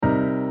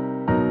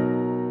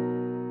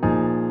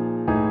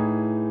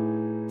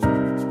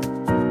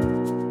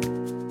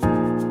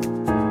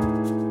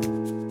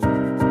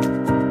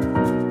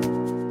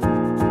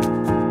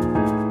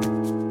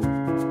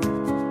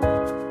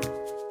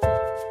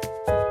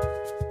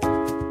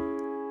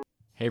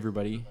Hey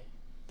everybody,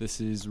 this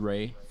is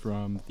Ray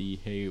from the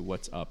Hey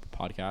What's Up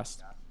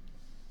podcast.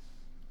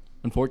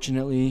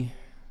 Unfortunately,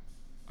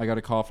 I got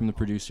a call from the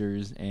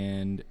producers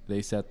and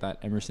they said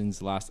that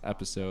Emerson's last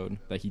episode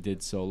that he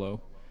did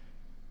solo,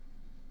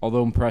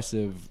 although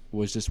impressive,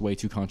 was just way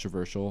too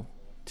controversial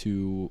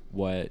to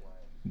what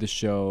the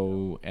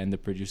show and the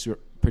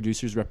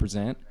producers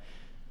represent.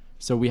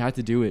 So we had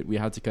to do it. We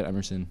had to cut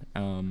Emerson.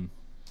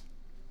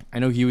 I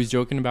know he was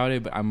joking about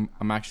it, but I'm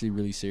actually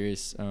really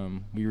serious.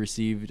 We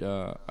received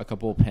a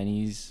couple of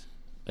pennies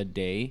a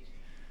day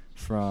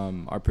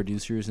from our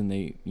producers, and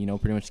they,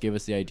 pretty much gave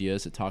us the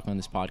ideas to talk on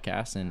this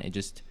podcast. And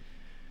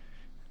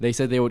they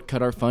said they would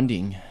cut our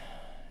funding,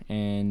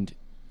 and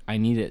I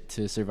need it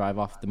to survive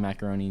off the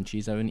macaroni and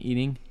cheese I've been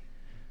eating.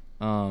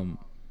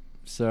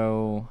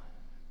 So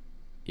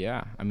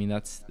yeah, I mean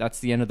that's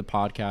the end of the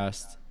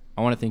podcast.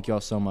 I want to thank you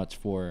all so much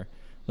for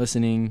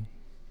listening.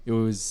 It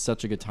was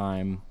such a good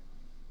time.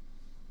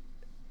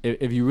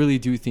 If you really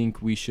do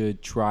think we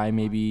should try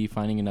maybe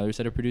finding another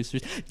set of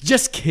producers,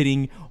 just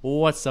kidding.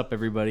 What's up,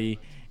 everybody?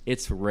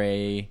 It's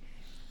Ray,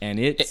 and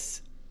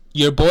it's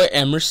your boy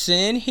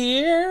Emerson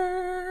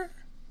here.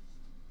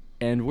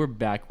 And we're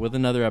back with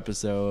another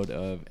episode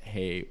of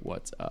Hey,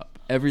 What's Up?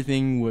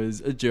 Everything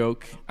was a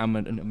joke. I'm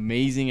an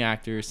amazing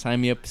actor. Sign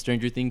me up,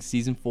 Stranger Things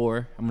Season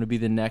 4. I'm going to be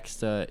the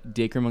next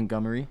Dacre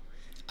Montgomery.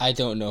 I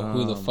don't know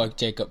who the fuck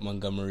Jacob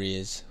Montgomery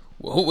is.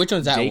 Which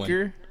one's that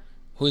Dacre? one?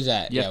 Who's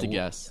that? You have to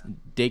guess.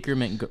 Dacre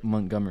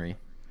Montgomery.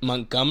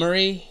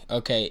 Montgomery?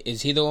 Okay.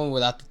 Is he the one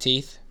without the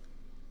teeth?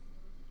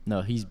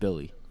 No, he's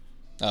Billy.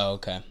 Oh,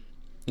 okay.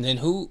 And then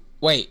who?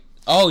 Wait.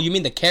 Oh, you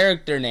mean the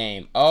character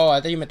name? Oh,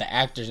 I thought you meant the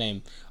actor's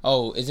name.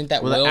 Oh, isn't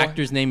that Will? The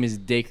actor's name is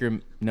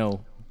Dacre.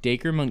 No,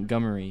 Dacre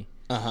Montgomery.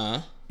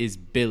 Is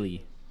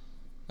Billy.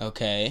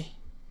 Okay.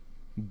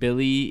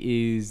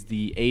 Billy is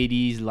the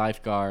 80s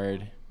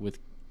lifeguard with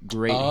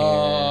great hair.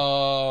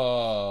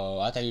 Oh,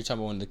 I thought you were talking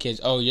about one of the kids.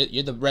 Oh,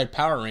 you're the Red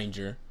Power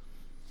Ranger.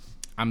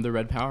 I'm the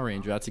Red Power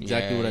Ranger. That's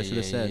exactly what I should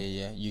have said.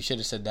 Yeah. You should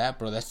have said that,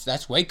 bro.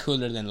 That's way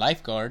cooler than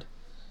lifeguard.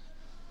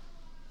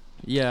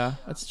 Yeah,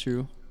 that's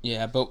true.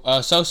 Yeah,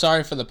 but so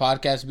sorry for the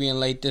podcast being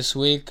late this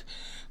week.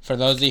 For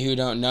those of you who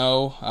don't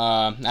know,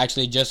 I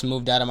actually just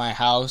moved out of my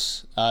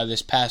house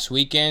this past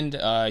weekend.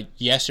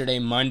 Yesterday,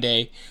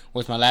 Monday,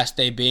 was my last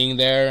day being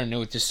there, and it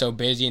was just so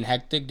busy and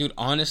hectic. Dude,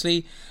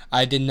 honestly,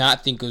 I did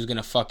not think it was going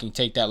to fucking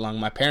take that long.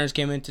 My parents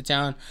came into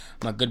town.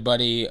 My good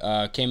buddy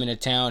came into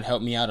town,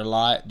 helped me out a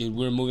lot. Dude,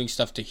 we were moving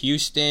stuff to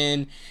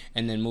Houston,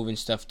 and then moving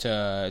stuff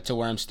to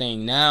where I'm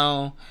staying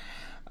now.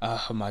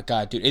 Oh, my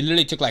God, dude. It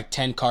literally took like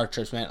 10 car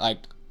trips, man. Like,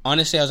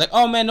 honestly, I was like,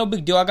 oh, man, no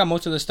big deal. I got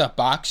most of the stuff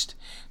boxed.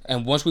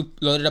 And once we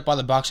loaded up all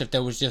the boxes,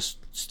 there was just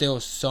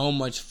still so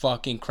much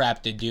fucking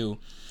crap to do.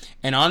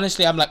 And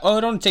honestly, I'm like, oh,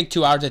 it only take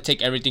 2 hours to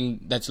take everything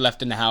that's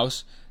left in the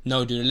house.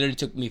 No, dude, it literally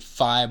took me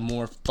 5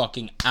 more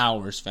fucking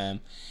hours, fam.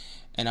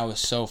 And I was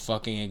so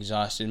fucking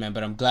exhausted, man.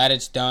 But I'm glad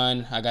it's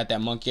done. I got that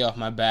monkey off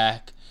my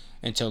back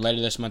until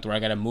later this month where I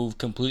got to move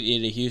completely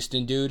to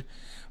Houston, dude.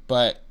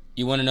 But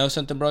you want to know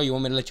something, bro? You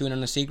want me to let you in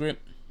on a secret?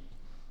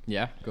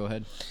 Yeah, go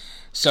ahead.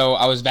 So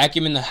I was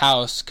vacuuming the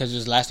house because it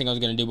was the last thing I was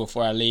going to do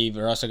before I leave,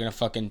 or else I'm going to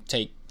fucking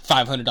take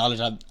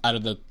 $500 out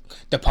of the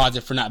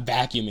deposit for not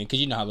vacuuming,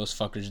 because you know how those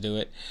fuckers do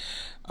it.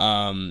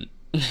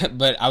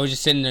 But I was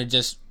just sitting there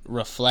just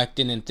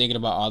reflecting and thinking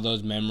about all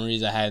those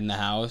memories I had in the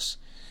house.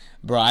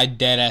 Bro, I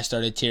deadass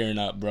started tearing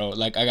up, bro.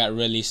 Like, I got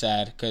really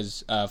sad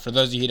because for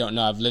those of you who don't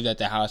know, I've lived at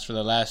the house for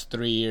the last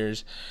 3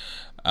 years.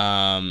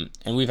 And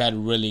we've had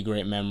really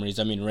great memories.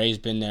 I mean, Ray's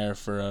been there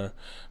for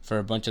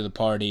a bunch of the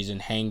parties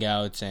and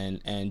hangouts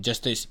and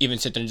just to even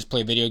sit there and just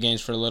play video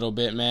games for a little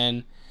bit,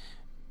 man.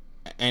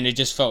 And it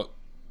just felt,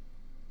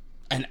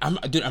 and I'm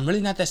really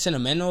not that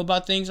sentimental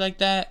about things like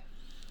that,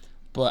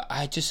 but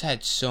I just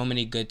had so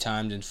many good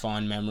times and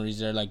fond memories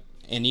there. Like,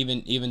 and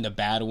even the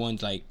bad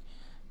ones, like,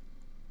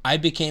 I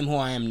became who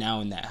I am now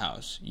in that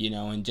house,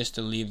 and just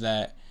to leave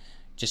that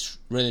just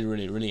really,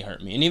 really, really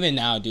hurt me. And even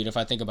now, dude, if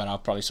I think about it, I'll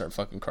probably start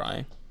fucking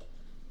crying.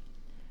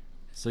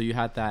 So you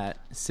had that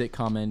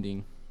sitcom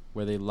ending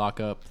where they lock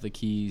up the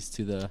keys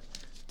to the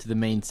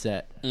main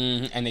set,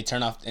 and they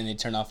turn off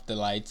the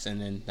lights, and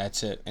then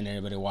that's it, and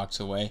everybody walks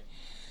away.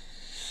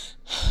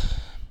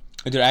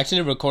 Dude, I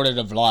actually recorded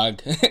a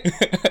vlog.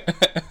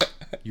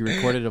 You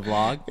recorded a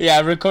vlog? Yeah, I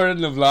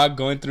recorded a vlog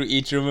going through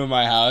each room in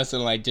my house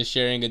and like just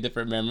sharing a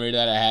different memory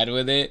that I had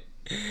with it,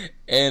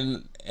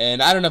 and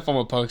I don't know if I'm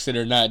gonna post it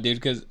or not, dude,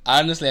 because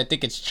honestly, I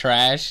think it's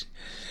trash.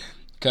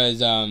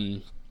 Because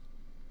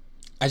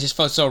I just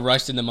felt so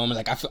rushed in the moment.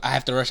 Like, I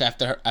have to rush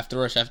after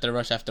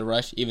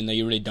rush, even though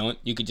you really don't.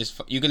 You could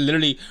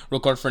literally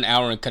record for an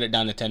hour and cut it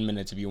down to 10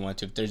 minutes if you want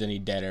to, if there's any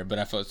dead air. But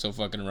I felt so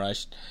fucking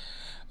rushed.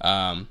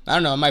 I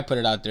don't know. I might put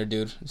it out there,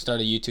 dude. Start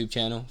a YouTube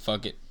channel.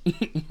 Fuck it.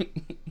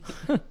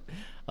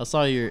 I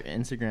saw your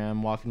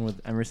Instagram walking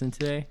with Emerson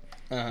today,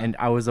 and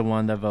I was the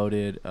one that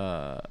voted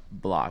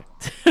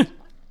blocked.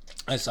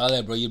 I saw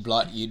that, bro. You'd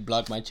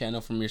block my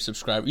channel from your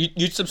subscriber. You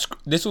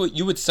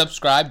would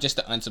subscribe just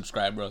to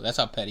unsubscribe, bro. That's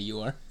how petty you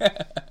are.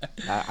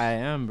 I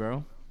am,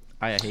 bro.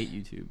 I hate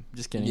YouTube.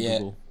 Just kidding, Yeah.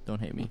 Google. Don't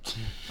hate me.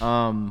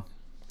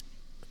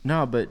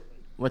 No, but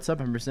what's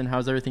up, Emerson?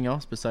 How's everything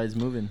else besides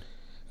moving?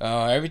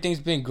 Everything's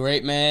been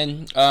great,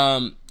 man.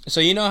 So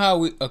you know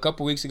how a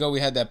couple weeks ago we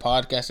had that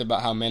podcast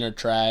about how men are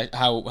trash,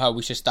 how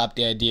we should stop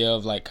the idea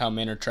of like how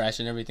men are trash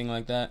and everything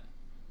like that.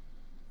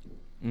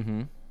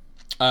 Mm-hmm.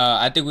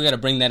 I think we got to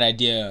bring that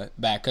idea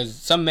back because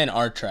some men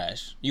are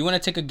trash. You want to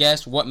take a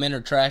guess what men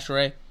are trash,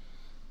 Ray?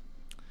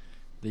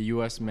 The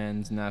U.S.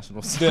 men's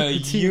national soccer The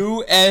team.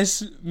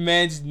 U.S.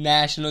 men's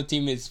national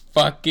team is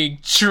fucking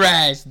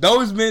trash.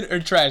 Those men are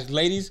trash.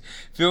 Ladies,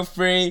 feel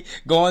free.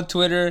 Go on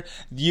Twitter.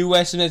 The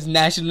U.S. men's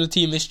national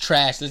team is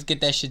trash. Let's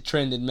get that shit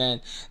trending, man.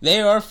 They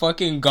are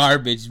fucking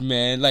garbage,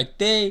 man. Like,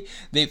 they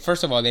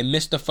first of all, they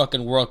missed the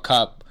fucking World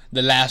Cup.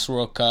 The last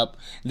World Cup.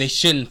 They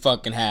shouldn't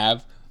fucking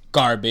have.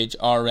 Garbage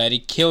already.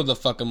 Killed the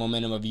fucking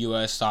momentum of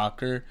U.S.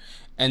 soccer.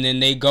 And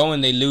then they go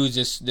and they lose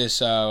this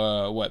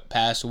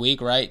past week,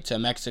 right, to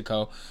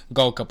Mexico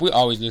Gold Cup. We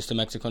always lose to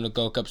Mexico in the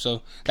Gold Cup,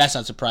 so that's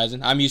not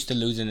surprising. I'm used to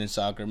losing in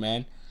soccer,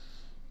 man.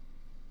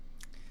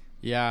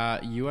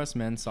 Yeah, U.S.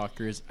 men's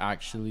soccer is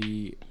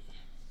actually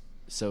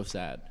so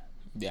sad.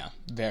 Yeah,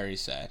 very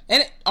sad.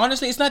 And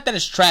honestly, it's not that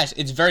it's trash.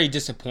 It's very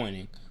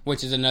disappointing,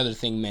 which is another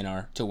thing men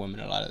are to women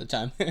a lot of the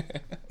time.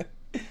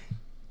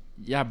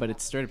 Yeah, but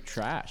it's straight up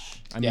trash.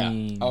 I yeah.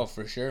 mean, Oh,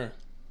 for sure.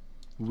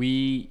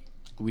 we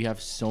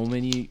have so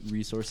many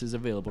resources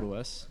available to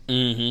us,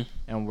 Mm-hmm.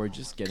 and we're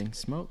just getting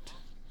smoked.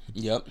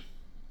 Yep.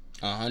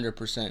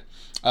 100%.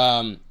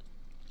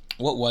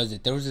 What was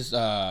it? There was this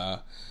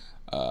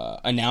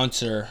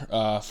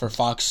announcer for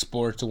Fox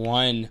Sports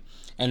 1,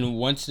 and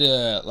once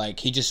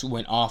he just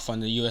went off on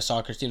the U.S.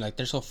 soccer team. Like,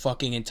 they're so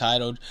fucking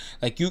entitled.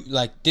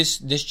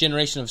 This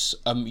generation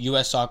of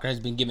U.S. soccer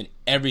has been given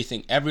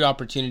everything, every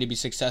opportunity to be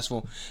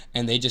successful,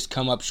 and they just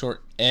come up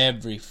short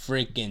every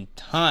freaking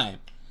time.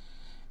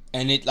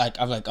 And I'm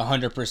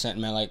 100%,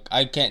 man. Like,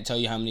 I can't tell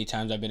you how many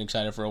times I've been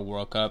excited for a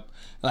World Cup.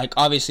 Like,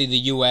 obviously the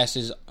U.S.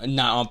 is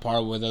not on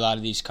par with a lot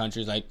of these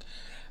countries, like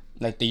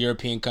the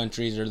European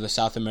countries or the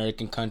South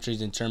American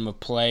countries in terms of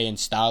play and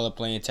style of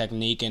play and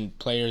technique and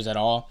players at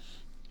all.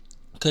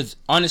 Because,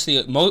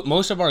 honestly,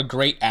 most of our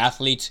great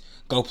athletes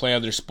go play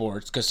other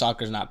sports because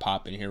soccer's not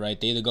popping here,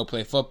 right? They either go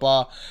play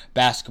football,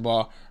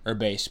 basketball, or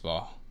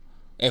baseball.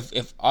 If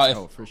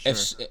for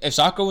sure. if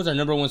soccer was our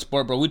number one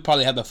sport, bro, we'd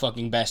probably have the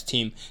fucking best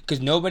team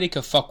because nobody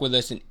could fuck with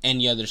us in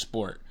any other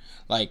sport.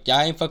 Like,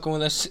 y'all ain't fucking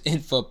with us in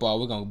football,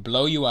 we're gonna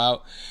blow you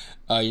out.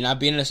 You're not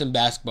beating us in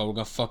basketball, we're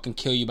gonna fucking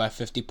kill you by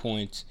 50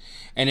 points.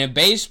 And in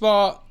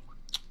baseball,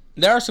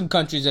 there are some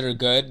countries that are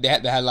good. They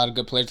had a lot of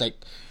good players,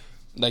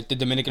 like the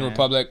Dominican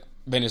Republic,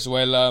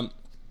 Venezuela,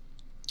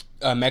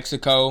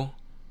 Mexico.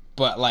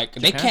 But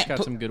they can't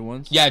got some good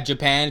ones. Yeah,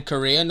 Japan,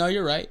 Korea. No,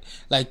 you're right.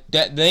 Like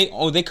that, they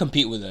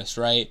compete with us,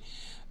 right?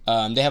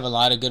 They have a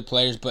lot of good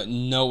players, but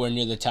nowhere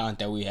near the talent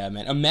that we have,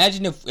 man.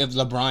 Imagine if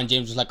LeBron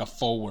James was like a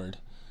forward,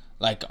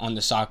 like on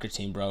the soccer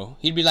team, bro.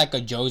 He'd be like a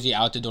Josie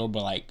Altidore,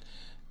 but like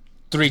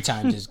 3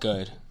 times as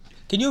good.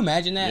 Can you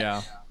imagine that?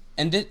 Yeah.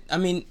 And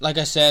like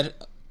I said,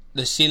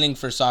 the ceiling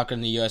for soccer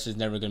in the U.S. is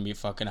never gonna be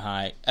fucking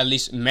high. At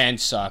least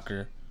men's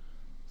soccer,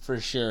 for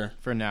sure.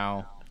 For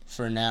now.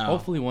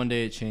 Hopefully one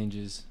day it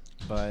changes.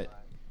 But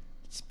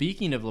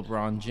speaking of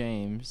LeBron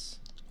James,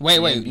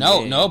 wait,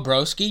 no,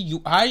 broski,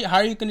 how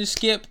are you gonna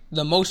skip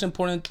the most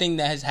important thing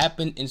that has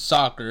happened in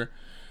soccer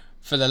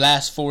for the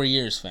last 4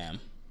 years,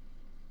 fam?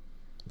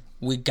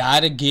 We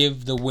gotta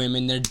give the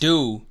women their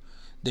due.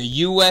 The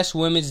U.S.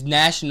 women's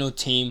national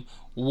team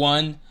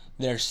won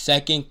their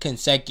 2nd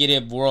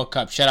consecutive World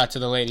Cup. Shout out to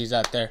the ladies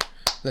out there.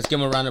 Let's give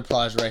them a round of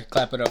applause, Ray.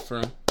 Clap it up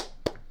for them.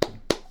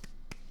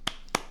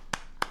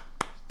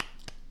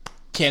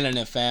 Killing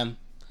it, fam.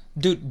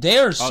 Dude, they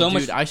are so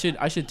much. I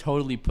should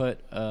totally put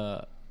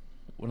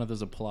one of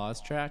those applause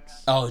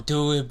tracks. Oh,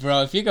 do it,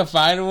 bro. If you can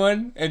find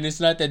one and it's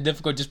not that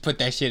difficult, just put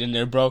that shit in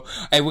there, bro.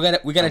 Hey, we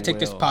gotta take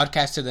this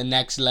podcast to the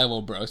next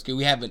level, bro.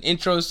 We have an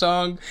intro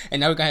song, and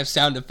now we're gonna have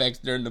sound effects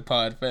during the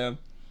pod, fam.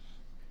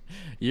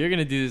 You're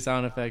gonna do the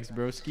sound effects,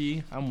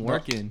 broski. I'm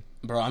working.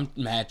 Bro, I'm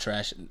mad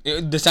trash.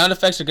 The sound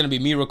effects are gonna be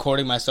me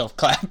recording myself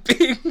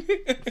clapping.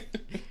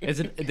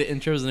 The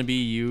intro's gonna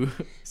be you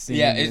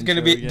singing? Yeah, it's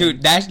gonna be, again?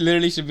 dude. That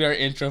literally should be our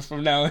intro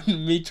from now on.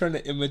 Me trying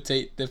to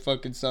imitate the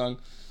fucking song.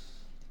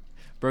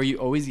 Bro, you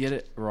always get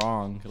it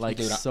wrong,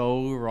 Dude,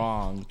 so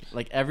wrong.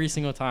 Like every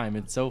single time,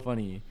 it's so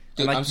funny.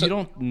 Dude, and, you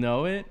don't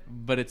know it,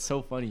 but it's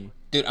so funny.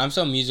 Dude, I'm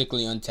so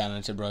musically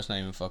untalented, bro. It's not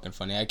even fucking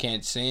funny. I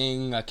can't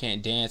sing. I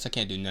can't dance. I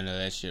can't do none of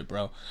that shit,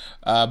 bro.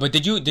 But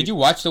did you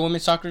watch the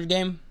women's soccer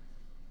game?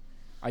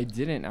 I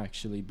didn't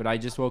actually, but I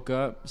just woke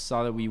up,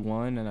 saw that we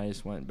won, and I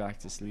just went back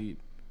to sleep.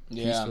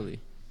 Peacefully.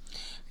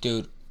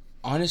 Dude,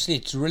 honestly,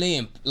 it's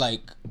really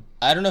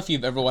I don't know if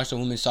you've ever watched a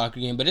women's soccer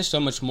game, but it's so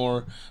much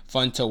more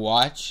fun to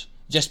watch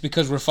just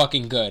because we're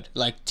fucking good.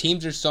 Like,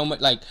 teams are so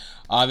much, like,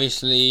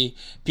 obviously,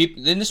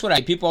 people, then this is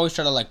what people always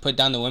try to, like, put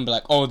down the women,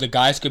 like, oh, the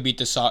guys could beat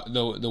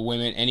the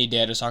women any day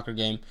at a soccer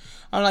game.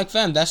 I'm like,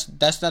 fam,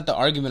 that's not the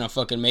argument I'm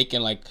fucking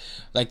making. Like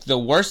the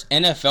worst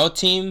NFL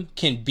team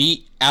can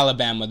beat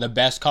Alabama, the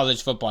best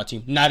college football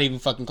team. Not even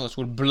fucking close.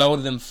 Would blow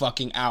them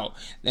fucking out.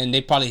 And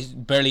they probably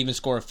barely even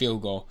score a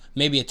field goal.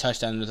 Maybe a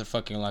touchdown if they're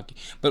fucking lucky.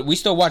 But we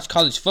still watch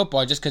college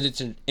football just because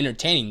it's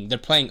entertaining. They're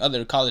playing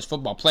other college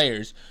football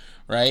players,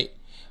 right?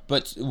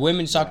 But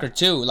women's soccer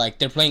too, like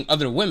they're playing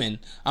other women.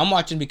 I'm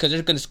watching because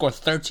they're gonna score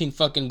 13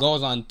 fucking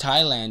goals on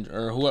Thailand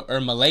or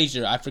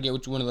Malaysia. I forget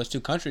which one of those two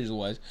countries it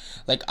was.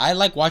 Like, I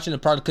like watching the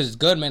product because it's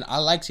good, man. I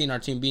like seeing our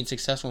team being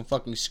successful and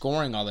fucking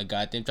scoring all the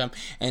goddamn time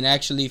and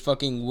actually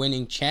fucking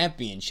winning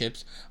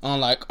championships,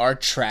 unlike our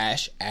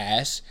trash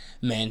ass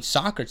men's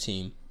soccer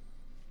team.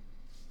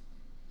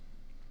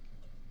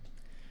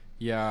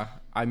 Yeah,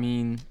 I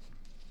mean,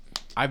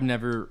 I've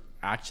never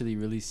actually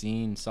really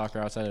seen soccer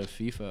outside of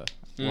FIFA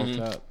World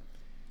Cup.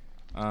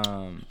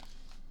 I'm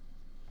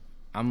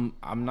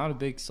not a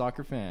big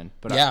soccer fan,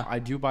 but yeah. I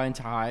do buy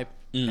into hype,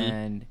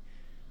 and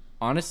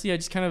honestly, I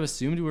just kind of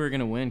assumed we were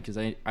gonna win because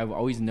I've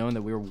always known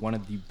that we were one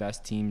of the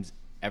best teams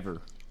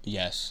ever.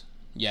 Yes,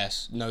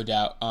 no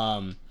doubt.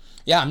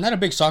 Yeah, I'm not a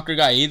big soccer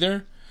guy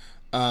either.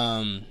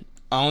 I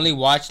only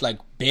watch like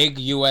big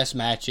U.S.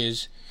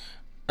 matches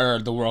or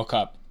the World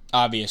Cup,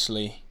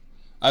 obviously.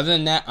 Other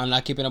than that, I'm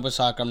not keeping up with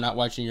soccer. I'm not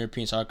watching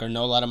European soccer. I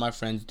know a lot of my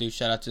friends do.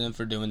 Shout out to them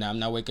for doing that. I'm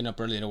not waking up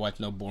early to watch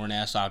no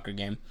boring-ass soccer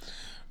game,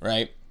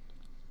 right?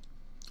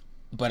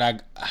 But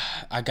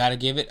I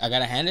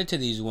gotta hand it to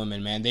these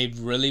women, man. They've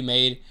really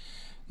made,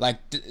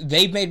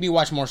 they've made me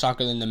watch more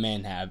soccer than the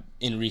men have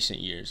in recent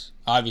years.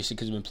 Obviously,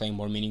 because we've been playing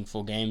more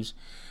meaningful games.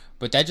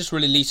 But that just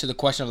really leads to the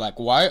question of, like,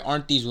 why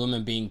aren't these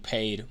women being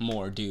paid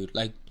more, dude?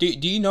 Like, do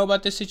you know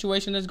about this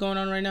situation that's going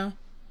on right now?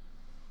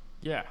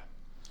 Yeah.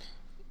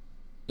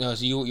 So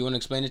you want to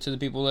explain it to the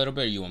people a little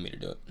bit, or you want me to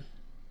do it?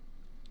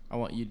 I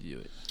want you to do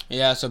it.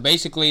 Yeah, so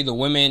basically the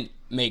women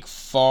make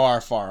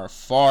far, far,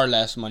 far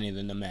less money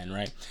than the men,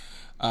 right?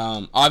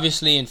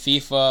 Obviously in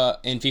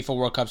FIFA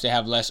World Cups they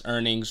have less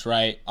earnings,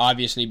 right?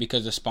 Obviously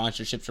because the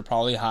sponsorships are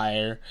probably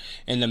higher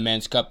in the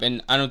men's cup,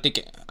 and I don't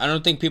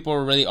think people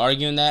are really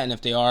arguing that, and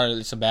if they are,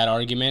 it's a bad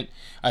argument.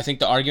 I think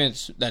the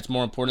argument that's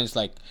more important is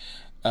like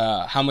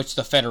how much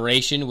the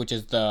federation, which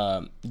is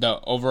the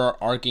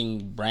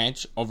overarching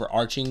branch of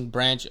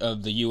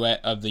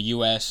the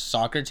US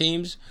soccer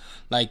teams,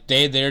 like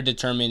they're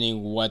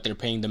determining what they're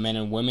paying the men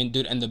and women,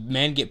 dude, and the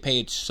men get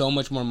paid so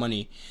much more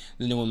money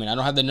than the women. I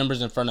don't have the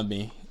numbers in front of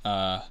me,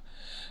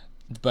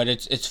 but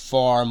it's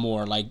far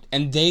more, like,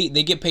 and they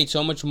get paid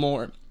so much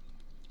more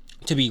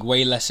to be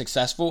way less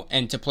successful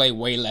and to play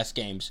way less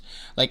games.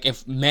 Like,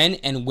 if men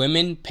and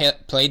women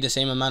played the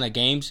same amount of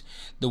games,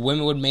 the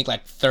women would make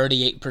like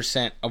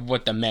 38% of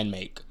what the men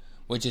make,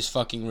 which is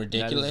fucking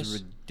ridiculous. That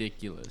is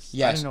ridiculous.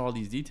 Yes. I didn't know all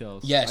these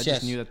details. Yes, I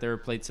just knew that they were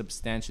played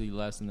substantially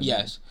less than the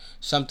men.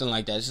 Something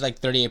like that. It's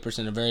like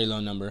 38%, a very low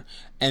number.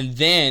 And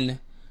then,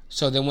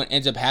 so then what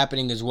ends up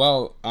happening as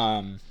well,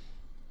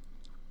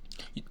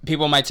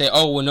 people might say,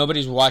 oh, well,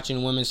 nobody's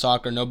watching women's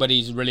soccer.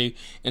 Nobody's really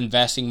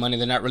investing money.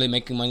 They're not really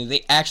making money.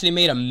 They actually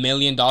made $1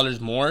 million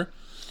more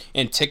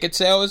in ticket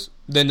sales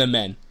than the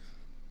men.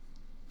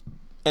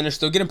 And they're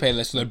still getting paid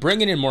less. So they're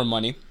bringing in more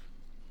money,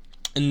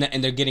 and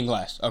they're getting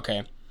less.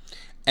 Okay.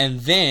 And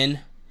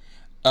then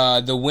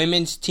the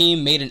women's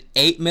team made an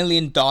 $8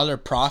 million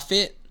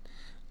profit.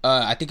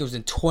 I think it was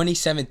in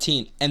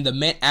 2017. And the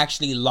men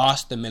actually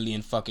lost $1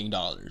 million fucking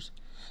dollars.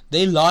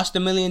 They lost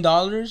 $1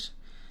 million.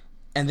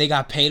 And they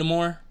got paid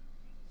more,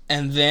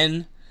 and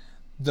then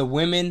the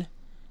women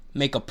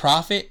make a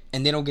profit,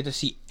 and they don't get to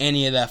see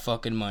any of that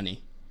fucking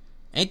money.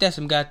 Ain't that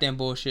some goddamn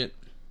bullshit?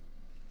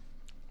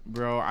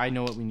 Bro, I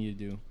know what we need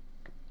to do.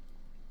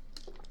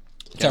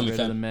 Tell me, Get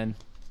rid of the men.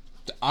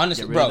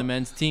 Honestly, Get rid bro, of the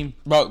men's team.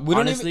 Bro, we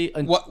honestly,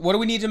 don't even. What do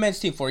we need the men's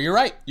team for? You're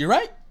right.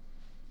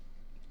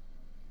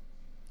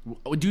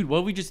 Dude, what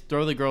if we just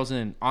throw the girls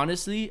in?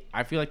 Honestly,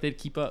 I feel like they'd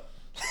keep up.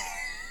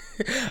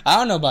 I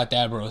don't know about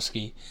that,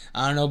 broski.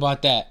 I don't know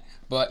about that.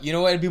 But you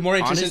know what? It'd be more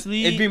interesting.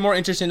 Honestly, it'd be more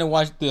interesting to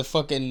watch the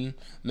fucking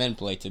men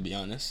play, to be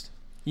honest.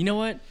 You know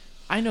what?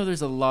 I know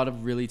there's a lot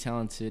of really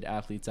talented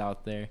athletes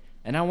out there,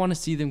 and I want to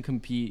see them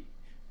compete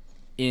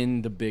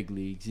in the big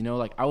leagues. You know,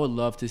 like, I would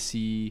love to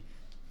see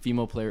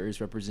female players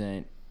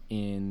represent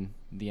in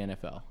the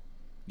NFL,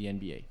 the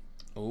NBA,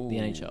 Ooh, the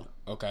NHL,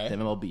 okay, the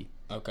MLB.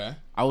 Okay.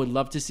 I would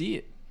love to see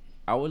it.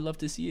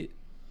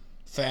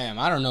 Fam,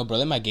 I don't know, bro.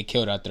 They might get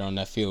killed out there on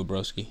that field,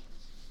 broski.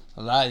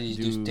 A lot of these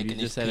dudes Dude, sticking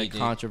you just said a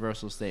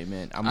controversial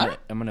statement. I'm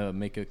gonna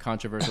make a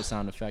controversial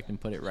sound effect and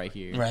put it right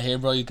here. Right here,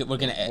 bro. We're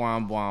gonna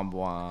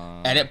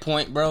edit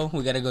point, bro.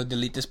 We gotta go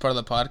delete this part of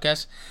the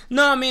podcast.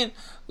 No, I mean,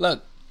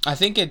 look, I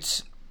think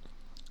it's.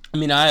 I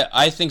mean,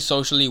 I think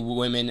socially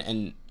women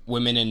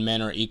and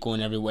men are equal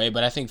in every way,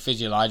 but I think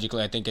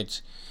physiologically, I think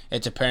it's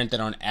apparent that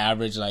on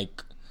average,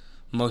 like,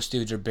 most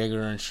dudes are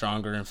bigger and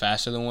stronger and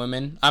faster than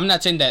women. I'm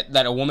not saying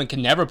that a woman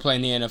can never play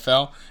in the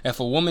NFL. If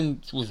a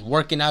woman was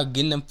working out,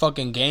 getting them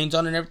fucking gains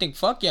on and everything,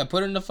 fuck yeah, put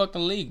her in the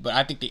fucking league. But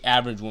I think the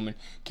average woman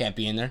can't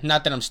be in there.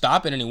 Not that I'm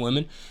stopping any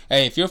women.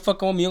 Hey, if you're a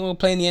fucking woman, you're going to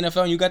play in the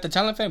NFL and you got the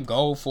talent, fam,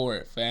 go for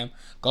it, fam.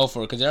 Go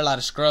for it. Because there are a lot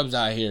of scrubs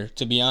out here,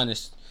 to be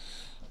honest.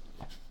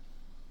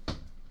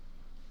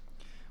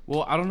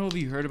 Well, I don't know if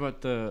you heard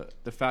about the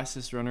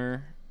fastest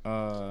runner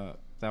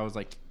that was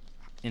like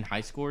in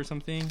high school or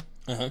something.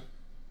 Uh-huh.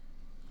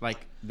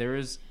 Like there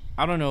is,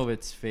 I don't know if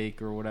it's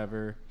fake or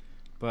whatever,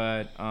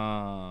 but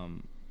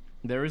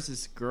there was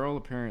this girl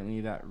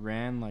apparently that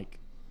ran like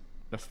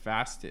the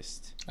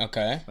fastest.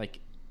 Okay. Like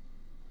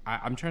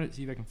I'm trying to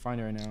see if I can find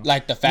it right now.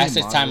 Like the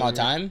fastest time all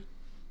time?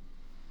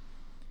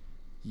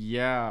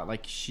 Yeah,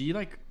 like she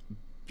like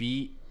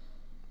beat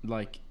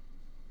like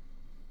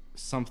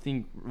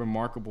something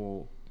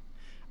remarkable.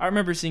 I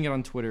remember seeing it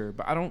on Twitter,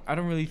 but I don't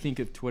really think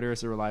of Twitter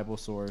as a reliable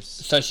source.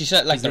 So she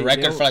set like the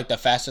record for like the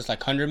fastest like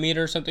 100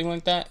 meter or something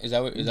like that? Is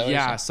that what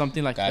yeah,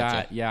 something like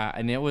that. Yeah,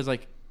 and it was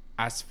like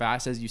as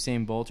fast as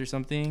Usain Bolt or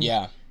something.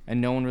 Yeah.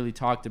 And no one really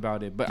talked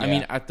about it. But yeah. I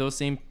mean at the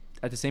same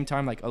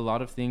time, like a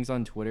lot of things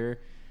on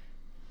Twitter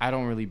I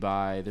don't really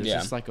buy. There's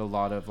just like a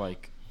lot of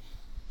like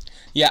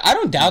yeah, I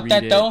don't doubt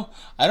that though.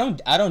 I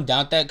don't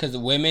doubt that because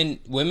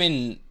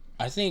women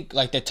I think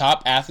like the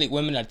top athlete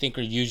women I think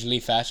are usually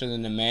faster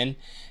than the men.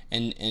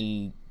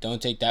 And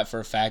don't take that for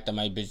a fact. I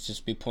might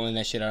just be pulling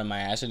that shit out of my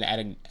ass and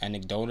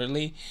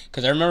anecdotally.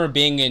 Because I remember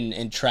being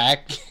in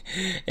track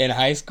in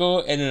high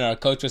school, and then our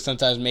coach would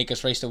sometimes make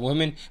us race the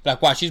women.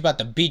 Like, wow, she's about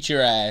to beat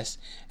your ass.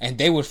 And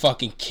they would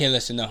fucking kill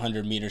us in the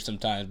 100 meters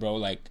sometimes, bro.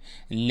 Like,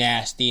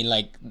 nasty.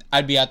 Like,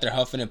 I'd be out there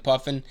huffing and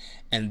puffing,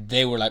 and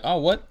they were like, oh,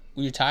 what?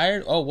 Were you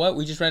tired? Oh, what?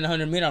 We just ran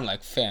 100 meters? I'm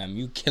like, fam,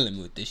 you killing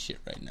me with this shit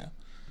right now.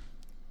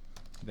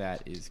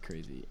 That is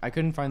crazy. I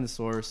couldn't find the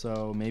source,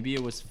 so maybe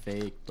it was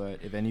fake.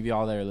 But if any of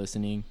y'all that are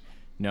listening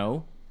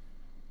know,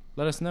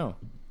 let us know.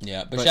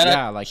 Yeah, but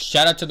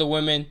shout out to the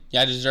women.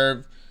 Y'all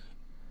deserve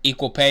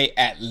equal pay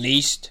at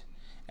least.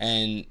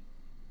 And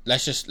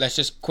let's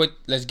just quit.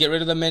 Let's get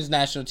rid of the men's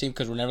national team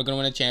because we're never gonna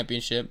win a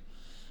championship.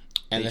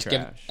 And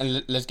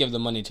let's give the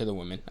money to the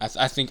women.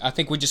 I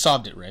think we just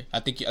solved it, Ray. I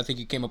think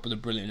you came up with a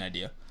brilliant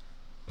idea.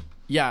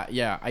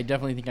 Yeah, I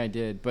definitely think I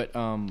did. But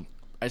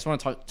I just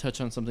want to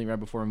touch on something right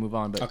before we move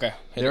on. But okay,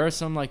 there are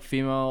some like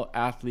female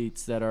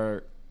athletes that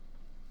are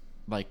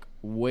like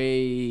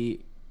way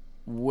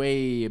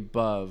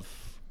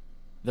above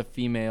the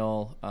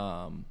female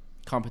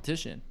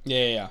competition.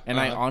 Yeah. And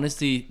I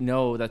honestly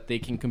know that they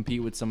can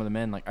compete with some of the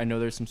men. Like I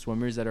know there's some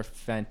swimmers that are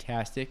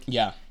fantastic.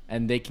 Yeah.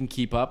 And they can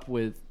keep up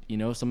with,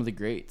 some of the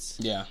greats.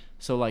 Yeah.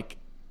 So like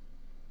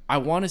I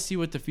want to see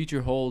what the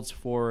future holds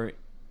for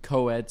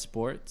co-ed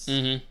sports.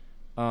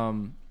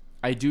 Mm-hmm.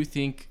 I do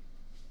think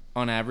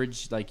on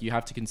average, like you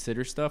have to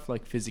consider stuff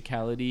like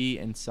physicality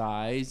and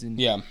size and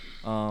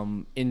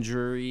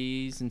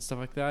injuries and stuff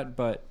like that.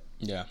 But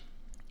yeah,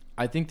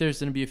 I think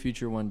there's going to be a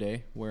future one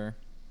day where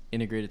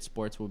integrated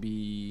sports will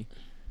be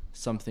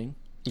something.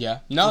 Yeah,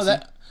 no,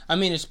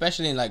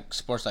 especially in like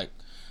sports like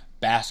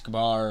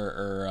basketball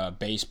or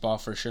baseball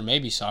for sure,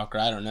 maybe soccer.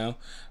 I don't know,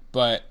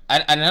 but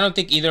I don't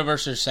think either of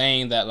us are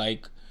saying that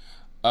like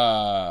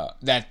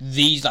that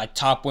these like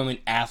top women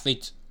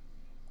athletes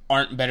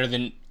aren't better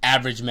than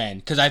average men,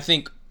 because I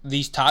think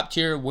these top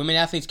tier women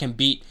athletes can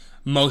beat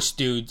most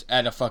dudes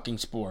at a fucking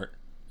sport,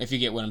 if you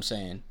get what I'm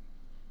saying.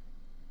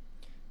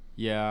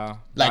 Yeah,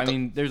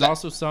 like there's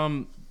also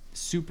some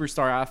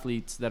superstar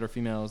athletes that are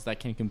females that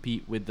can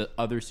compete with the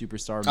other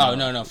superstar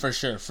male. Oh no, for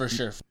sure.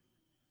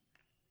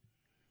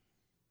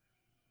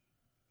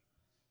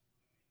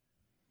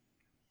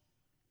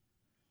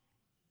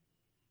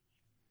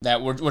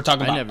 That we're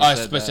talking about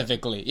us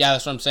specifically. That. Yeah,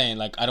 that's what I'm saying.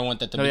 Like, I don't want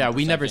that to be... No, yeah,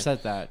 we never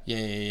said that.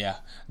 Yeah.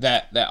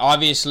 That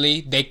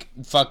obviously,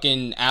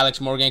 fucking Alex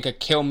Morgan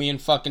could kill me in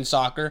fucking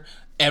soccer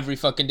every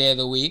fucking day of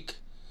the week.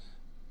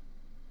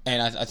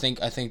 And I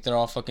think they're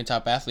all fucking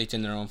top athletes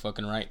in their own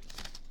fucking right.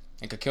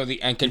 And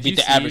could beat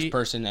the average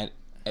person at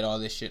all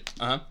this shit.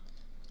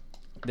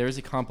 There's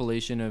a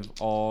compilation of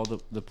all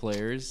the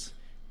players,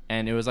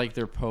 and it was like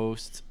their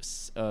post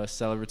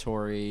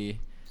celebratory,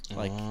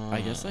 like,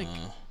 I guess like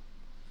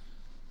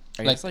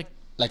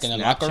in the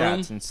locker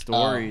room and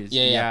stories.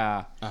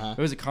 Yeah. Uh-huh.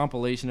 It was a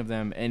compilation of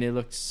them, and it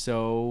looked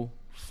so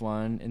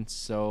fun and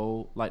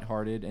so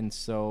lighthearted and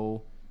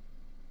so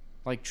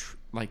like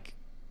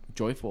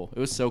joyful. It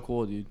was so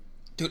cool, dude.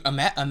 Dude,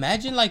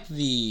 imagine like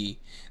the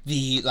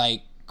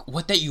like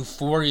what that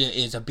euphoria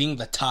is of being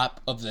the top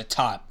of the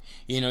top.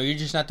 You're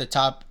just not the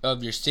top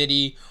of your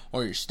city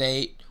or your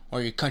state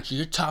or your country.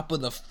 You're top of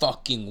the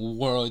fucking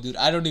world, dude.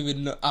 I don't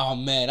even know. Oh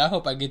man, I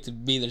hope I get to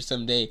be there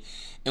someday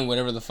in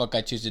whatever the fuck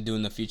I choose to do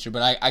in the future.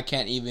 But I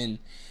can't even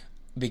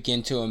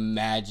begin to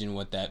imagine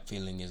what that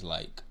feeling is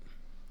like.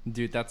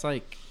 Dude, that's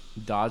like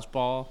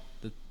Dodgeball,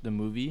 the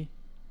movie.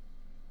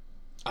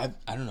 I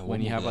don't know what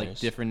when you have like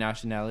different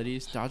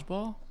nationalities.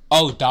 Dodgeball?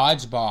 Oh,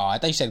 Dodgeball. I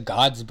thought you said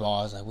God's Ball.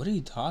 I was like, what are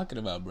you talking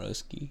about,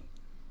 broski?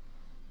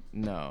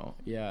 No.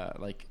 Yeah,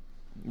 like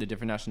the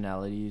different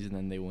nationalities, and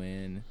then they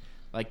win.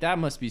 Like, that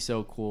must be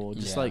so cool.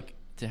 Just like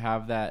to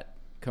have that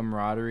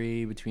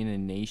camaraderie between a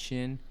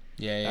nation.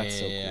 That's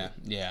so cool.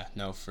 Yeah,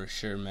 no, for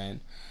sure,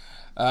 man.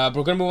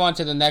 We're gonna move on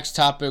to the next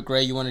topic.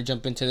 Ray, you want to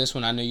jump into this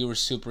one? I know you were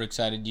super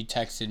excited. You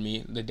texted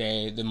me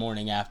the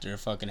morning after it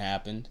fucking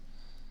happened.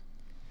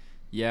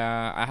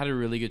 Yeah, I had a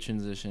really good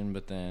transition,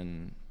 but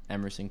then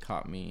Emerson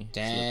caught me.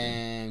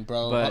 Dang, slipping.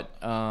 bro. But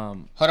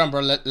hold on,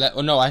 bro.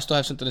 Oh no, I still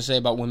have something to say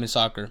about women's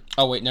soccer.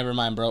 Oh wait, never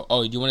mind, bro.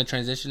 Oh, you want to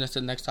transition us to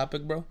the next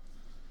topic, bro?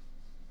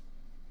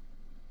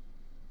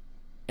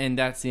 And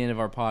that's the end of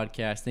our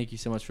podcast. Thank you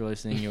so much for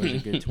listening. It was a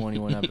good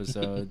 21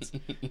 episodes.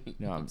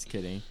 No, I'm just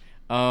kidding.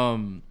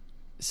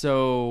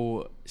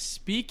 So,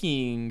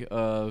 speaking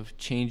of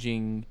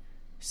changing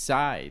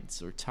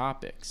sides or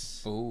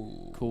topics,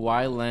 Ooh.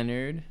 Kawhi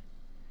Leonard.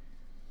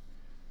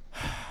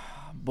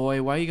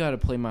 Boy, why you gotta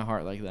play my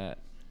heart like that?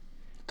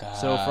 God.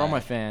 So, for all my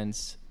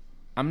fans,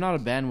 I'm not a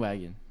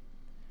bandwagon.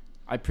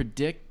 I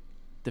predict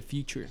the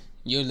future.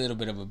 You're a little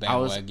bit of a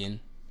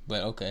bandwagon,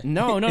 but okay.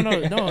 No.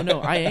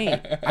 I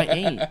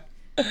ain't.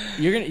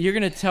 You're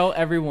gonna tell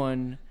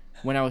everyone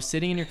when I was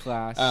sitting in your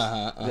class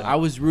that I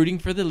was rooting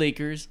for the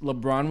Lakers.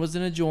 LeBron was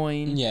gonna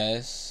join.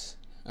 Yes.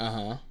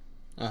 The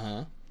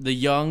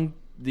young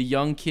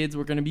kids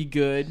were gonna be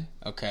good.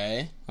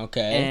 Okay.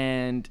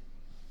 And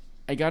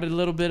I got a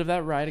little bit of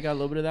that right. I got a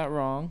little bit of that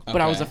wrong.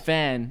 But I was a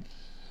fan.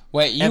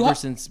 Wait,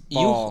 since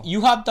Ball.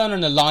 You hopped on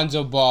an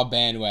Alonzo Ball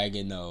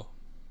bandwagon though.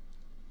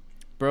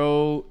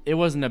 Bro, it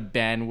wasn't a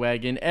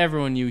bandwagon.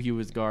 Everyone knew he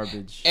was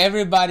garbage.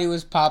 Everybody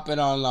was popping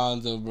on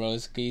Lonzo,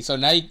 broski. So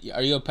now,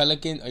 are you a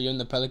Pelican? Are you on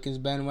the Pelicans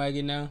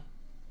bandwagon now?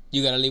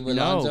 You gotta leave with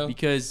Lonzo?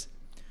 because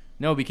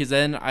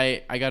then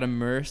I got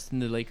immersed in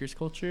the Lakers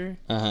culture.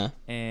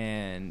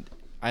 And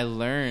I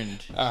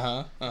learned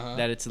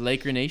that it's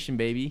Laker Nation,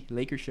 baby.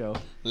 Laker show.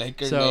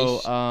 Laker Nation.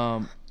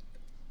 So,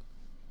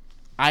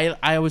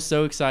 I was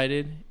so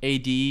excited.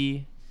 AD.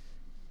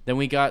 Then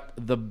we got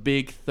the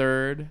big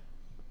third.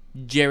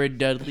 Jared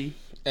Dudley.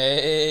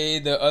 Hey,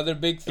 the other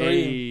big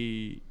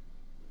three. Hey.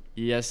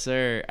 Yes,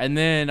 sir. And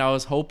then I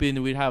was hoping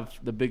we'd have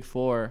the big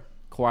four,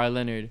 Kawhi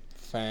Leonard.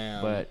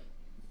 Fam. But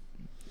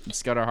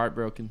it's got our heart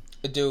broken.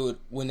 Dude,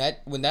 when I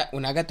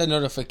got the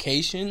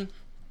notification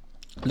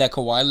that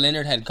Kawhi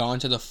Leonard had gone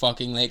to the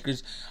fucking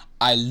Lakers,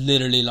 I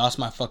literally lost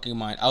my fucking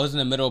mind. I was in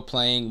the middle of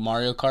playing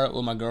Mario Kart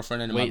with my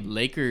girlfriend and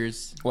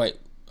Lakers. Wait,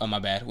 oh my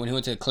bad. When he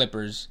went to the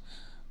Clippers,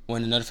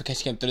 when the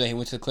notification came through that he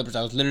went to the Clippers,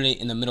 I was literally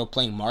in the middle of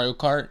playing Mario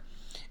Kart,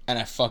 and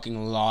I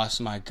fucking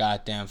lost my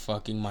goddamn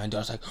fucking mind. I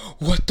was like,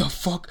 what the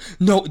fuck?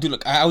 No, dude,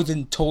 look, I was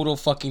in total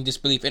fucking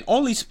disbelief, and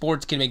only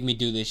sports can make me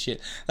do this shit.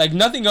 Like,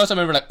 nothing else I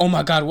remember, like, oh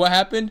my god, what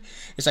happened?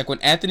 It's like when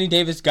Anthony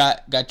Davis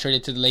got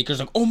traded to the Lakers,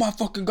 like, oh my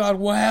fucking god,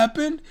 what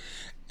happened?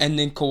 And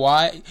then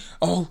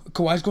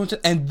Kawhi's going to...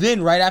 And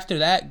then right after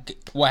that,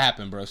 what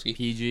happened, broski?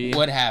 PG.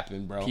 What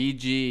happened, bro?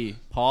 PG.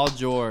 Paul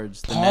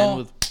George. The man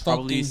with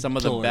probably some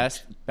of the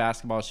best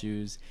basketball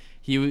shoes.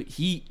 He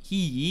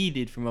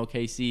yeeted from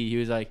OKC. He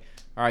was like,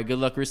 all right, good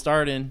luck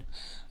restarting.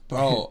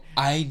 Bro,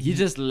 He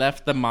just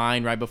left the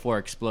mine right before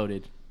it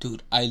exploded.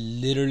 Dude, I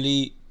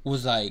literally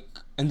was like...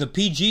 And the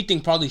PG thing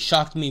probably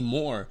shocked me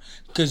more.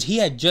 Because he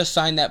had just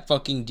signed that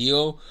fucking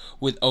deal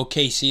with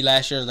OKC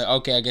last year. I was like,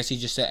 okay, I guess he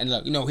just said... And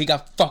look, he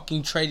got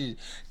fucking traded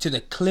to the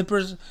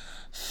Clippers.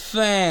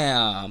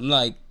 Fam.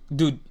 Like,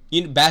 dude,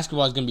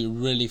 basketball is going to be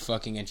really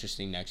fucking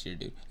interesting next year,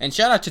 dude. And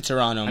shout out to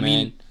Toronto, man.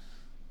 Mean,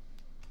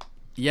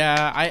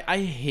 yeah, I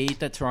hate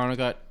that Toronto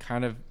got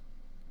kind of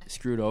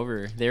screwed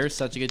over. They're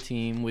such a good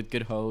team with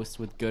good hosts,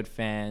 with good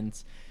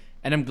fans.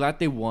 And I'm glad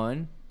they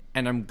won.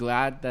 And I'm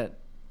glad that...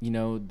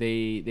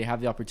 they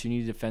have the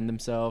opportunity to defend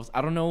themselves.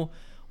 I don't know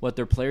what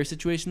their player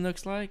situation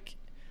looks like.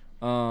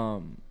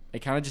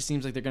 It kind of just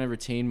seems like they're going to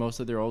retain most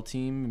of their old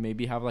team and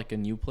maybe have like a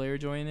new player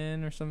join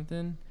in or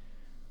something.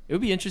 It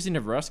would be interesting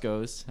if Russ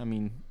goes. I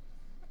mean,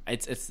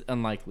 it's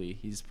unlikely.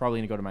 He's probably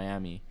going to go to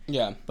Miami.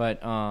 Yeah.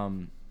 But,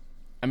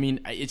 I mean,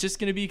 it's just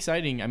going to be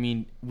exciting. I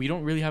mean, we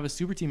don't really have a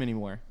super team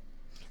anymore.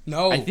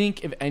 No. I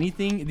think, if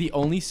anything, the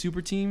only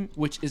super team,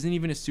 which isn't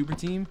even a super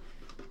team,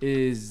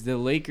 is the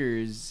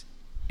Lakers.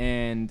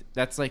 And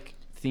that's like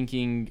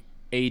thinking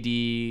AD,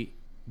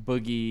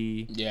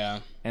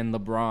 Boogie, and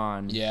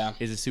LeBron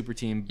is a super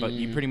team. But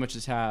you pretty much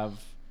just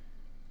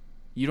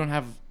you don't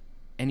have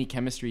any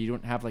chemistry. You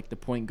don't have like the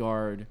point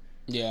guard.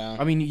 Yeah.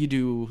 I mean, you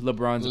do.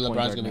 LeBron's a point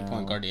guard gonna now, be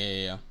point guard.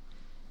 Yeah.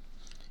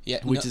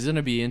 Which is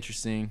gonna be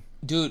interesting,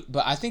 dude.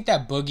 But I think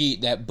that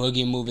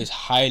Boogie move is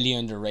highly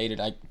underrated.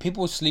 Like,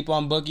 people sleep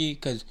on Boogie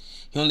because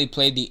he only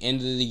played the end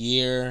of the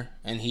year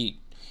and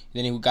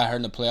then he got hurt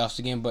in the playoffs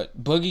again.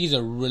 But Boogie's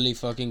a really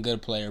fucking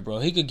good player, bro.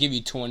 He could give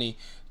you 20,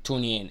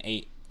 28, and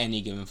 8 any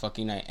given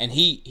fucking night. And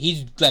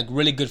he's like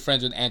really good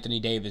friends with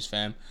Anthony Davis,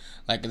 fam.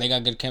 Like, they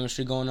got good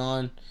chemistry going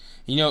on.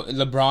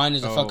 LeBron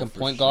is a fucking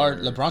point guard.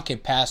 LeBron can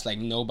pass like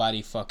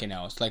nobody fucking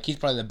else. Like, he's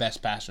probably the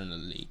best passer in the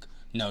league,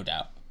 no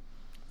doubt.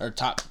 Or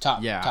top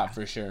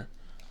for sure.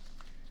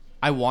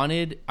 I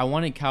wanted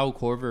Kyle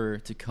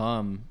Korver to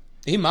come.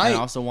 He might. And I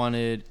also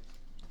wanted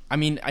I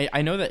mean,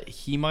 I know that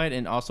he might,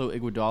 and also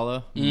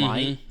Iguodala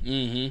might.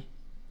 Mm-hmm.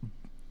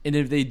 And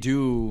if they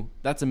do,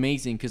 that's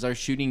amazing because our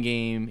shooting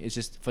game is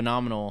just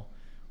phenomenal.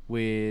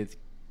 With,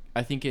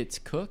 I think it's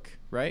Cook,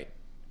 right,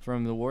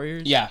 from the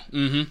Warriors. Yeah.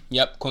 Mm-hmm.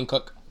 Yep. Quinn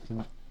Cook.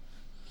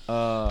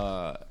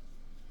 And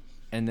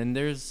then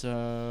there's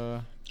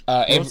who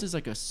else is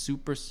like a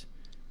super.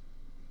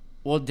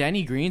 Well,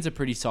 Danny Green's a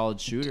pretty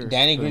solid shooter.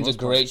 Danny Green's a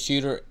great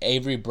shooter.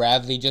 Avery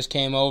Bradley just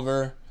came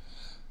over.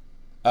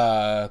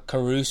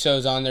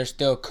 Caruso's on there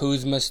still.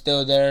 Kuzma's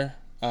still there.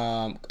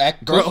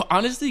 Bro,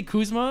 honestly,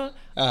 Kuzma,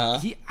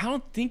 Uh-huh. I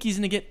don't think he's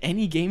gonna get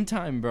any game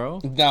time,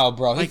 bro. No,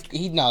 bro. Like-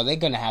 They're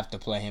gonna have to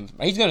play him.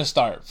 He's gonna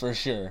start for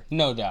sure,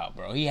 no doubt,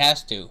 bro. He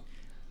has to.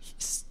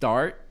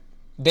 Start.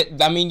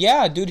 I mean,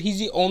 yeah, dude. He's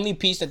the only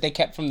piece that they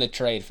kept from the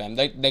trade, fam.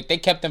 They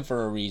kept him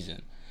for a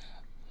reason.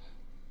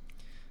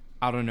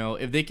 I don't know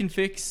if they can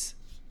fix.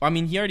 I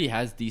mean, he already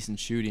has decent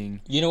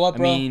shooting. You know what,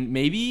 bro? I mean,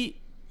 maybe.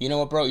 You know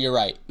what, bro? You're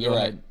right. You're Go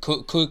right.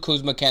 ahead.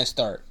 Kuzma can't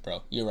start,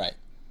 bro. You're right.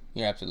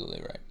 You're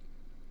absolutely right.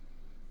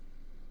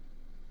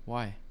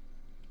 Why?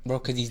 Bro,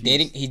 because he's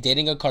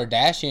dating a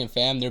Kardashian,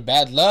 fam. They're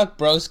bad luck,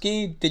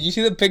 broski. Did you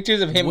see the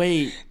pictures of him?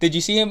 Wait. Did you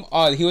see him?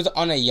 He was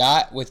on a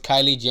yacht with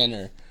Kylie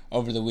Jenner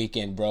over the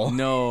weekend, bro.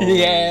 No.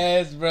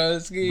 Yes,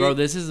 broski. Bro,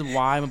 this is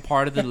why I'm a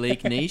part of the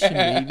Lake Nation,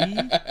 baby.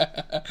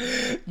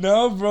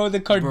 No, bro. The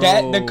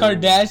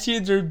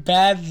Kardashians are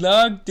bad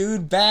luck,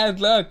 dude. Bad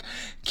luck.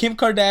 Kim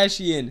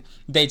Kardashian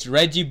dates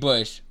Reggie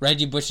Bush.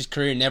 Reggie Bush's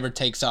career never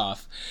takes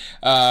off.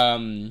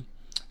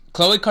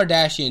 Khloe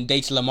Kardashian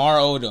dates Lamar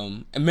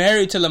Odom.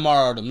 Married to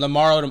Lamar Odom.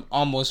 Lamar Odom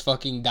almost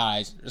fucking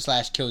dies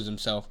 / kills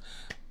himself.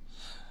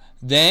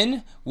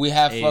 Then we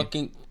have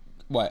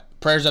what?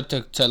 Prayers up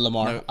to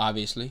Lamar. No.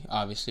 Obviously,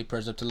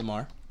 prayers up to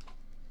Lamar.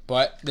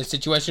 But the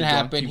situation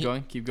happened.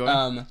 Keep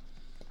going.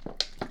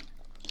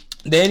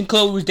 Then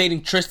Khloe was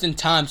dating Tristan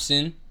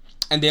Thompson,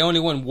 and they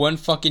only won one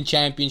fucking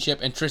championship.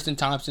 And Tristan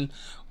Thompson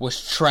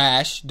was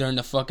trash during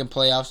the fucking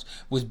playoffs.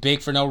 Was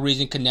big for no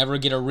reason. Could never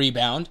get a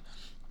rebound.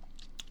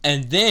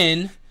 And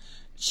then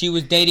she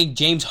was dating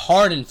James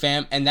Harden,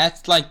 fam, and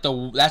that's like the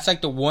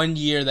 1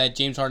 year that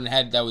James Harden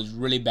had that was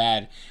really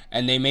bad,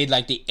 and they made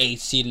like the 8th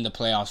seed in the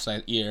playoffs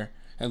that year,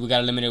 and we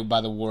got eliminated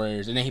by the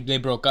Warriors, and then they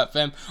broke up,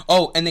 fam.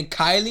 Oh, and then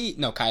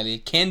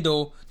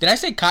Kendall. Did I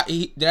say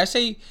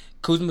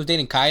Kuzma was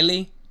dating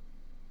Kylie?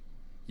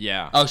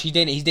 Yeah. Oh, he's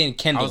dating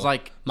Kendall. I was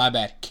like, my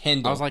bad,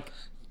 Kendall. I was like,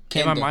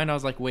 Kendall. in my mind, I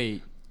was like,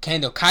 wait.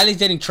 Kendall. Kylie's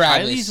dating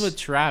Travis. Kylie's with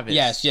Travis.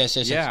 Yes.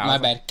 Yeah, My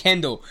bad.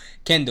 Kendall.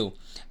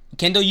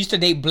 Kendall used to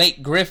date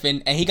Blake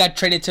Griffin, and he got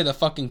traded to the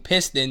fucking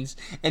Pistons,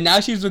 and now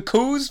she's with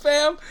Kuz,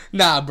 fam?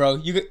 Nah, bro.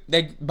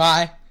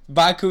 Bye,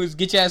 Kuz.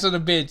 Get your ass on the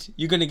bench.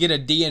 You're gonna get a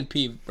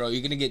DNP, bro.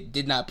 You're gonna get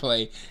did not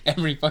play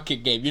every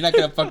fucking game. You're not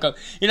gonna fuck up.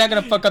 You're not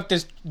gonna fuck up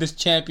this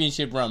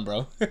championship run,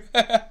 bro.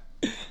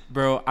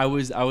 Bro, I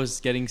was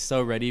getting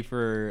so ready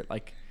for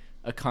like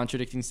a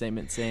contradicting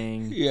statement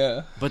saying,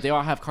 yeah, but they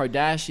all have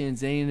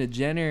Kardashians. It ain't a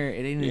Jenner.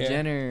 It ain't a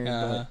Jenner.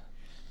 But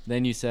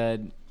then you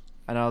said.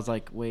 And I was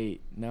like,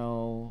 wait,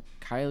 no,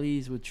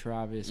 Kylie's with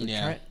Travis.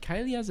 Yeah.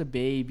 Kylie has a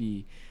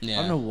baby. Yeah.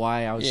 I don't know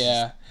why I was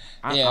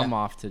I'm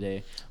off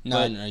today.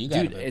 No, you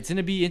got it. Dude, it's going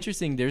to be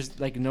interesting. There's,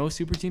 like, no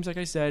super teams, like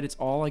I said. It's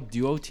all, like,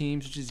 duo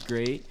teams, which is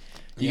great.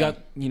 You got,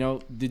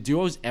 the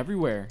duos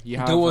everywhere. You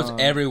have duos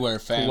everywhere,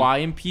 fam.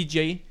 Kawhi and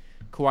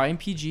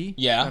PG.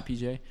 Yeah. Not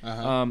PJ.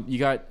 Uh-huh. You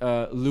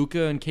got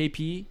Luka and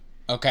KP.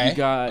 Okay. You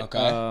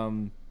got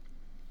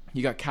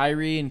you got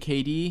Kyrie and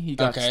KD. You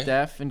got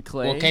Steph and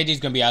Clay. Well,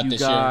 KD's gonna be out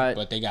this year,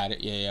 but they got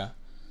it. Yeah.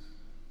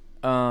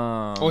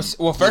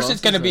 Well, first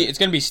it's gonna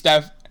be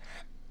Steph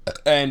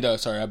and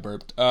sorry, I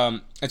burped.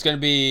 It's gonna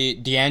be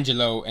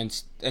D'Angelo and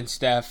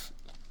Steph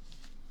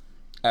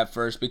at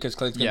first because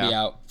Clay's gonna be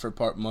out for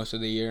most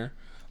of the year.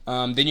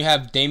 Then you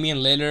have Damian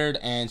Lillard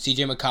and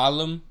CJ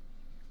McCollum.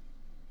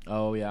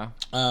 Oh yeah.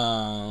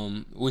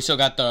 We still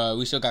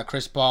got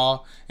Chris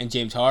Paul and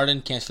James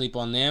Harden. Can't sleep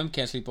on them.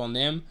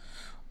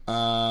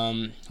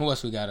 Who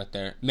else we got up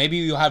there? Maybe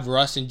you'll have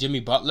Russ and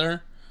Jimmy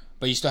Butler,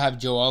 but you still have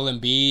Joel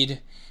Embiid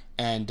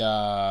and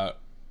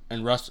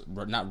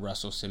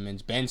Russell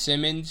Simmons, Ben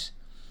Simmons.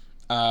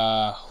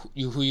 Who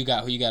you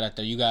got out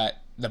there? You got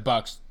the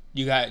Bucks.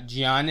 You got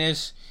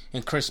Giannis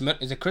and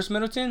Is it Chris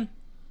Middleton?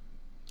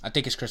 I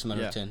think it's Chris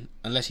Middleton,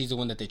 unless he's the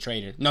one that they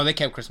traded. No, they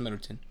kept Chris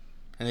Middleton,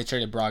 and they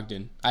traded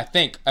Brogdon. I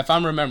think, if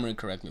I'm remembering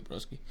correctly,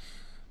 broski.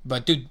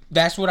 But dude,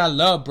 that's what I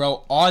love,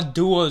 bro. All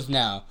duos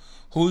now.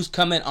 Who's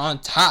coming on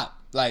top?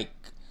 Like,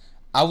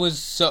 I was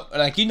so...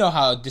 Like, you know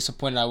how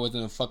disappointed I was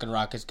when the fucking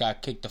Rockets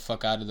got kicked the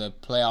fuck out of the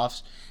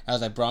playoffs. I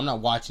was like, bro, I'm not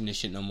watching this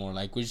shit no more.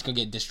 Like, we're just going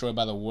to get destroyed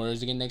by the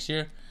Warriors again next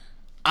year.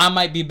 I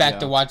might be back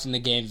to watching the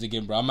games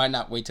again, bro. I might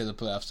not wait till the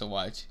playoffs to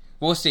watch.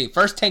 We'll see.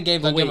 First 10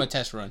 games, I'll give them a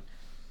test run.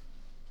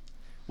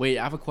 Wait,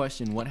 I have a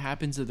question. What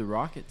happens to the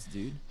Rockets,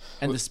 dude?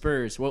 And the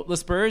Spurs? Well, the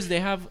Spurs, they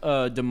have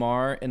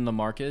DeMar and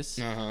LaMarcus.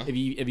 Uh-huh. If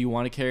you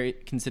want to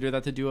consider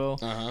that the duo,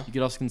 you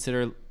could also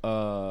consider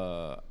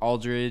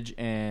Aldridge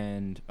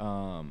and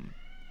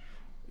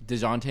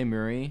DeJounte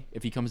Murray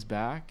if he comes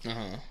back.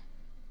 Uh-huh.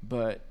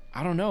 But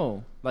I don't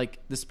know. Like,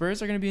 the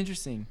Spurs are going to be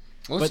interesting.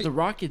 But the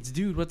Rockets,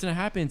 dude, what's going to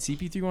happen?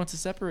 CP3 wants to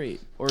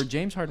separate. Or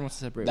James Harden wants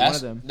to separate. One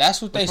of them.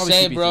 That's what they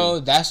say, CP3. Bro.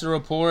 That's the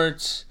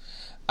reports.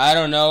 I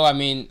don't know. I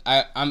mean,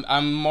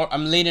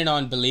 I'm leaning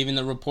on believing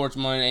the reports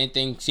more than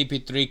anything.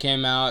 CP3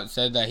 came out,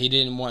 said that he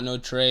didn't want no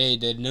trade.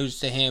 Did news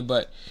to him,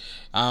 but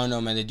I don't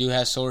know, man. They do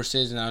have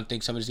sources, and I don't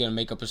think somebody's going to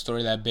make up a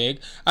story that big.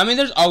 I mean,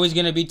 there's always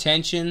going to be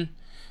tension.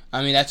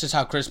 I mean, that's just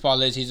how Chris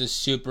Paul is. He's a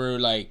super,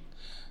 like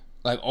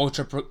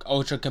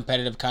ultra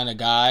competitive kind of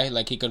guy.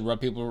 Like, he could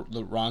rub people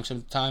wrong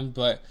sometimes.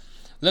 But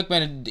look,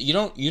 man, you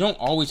don't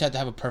always have to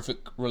have a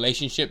perfect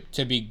relationship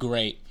to be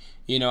great.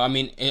 You know, I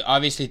mean,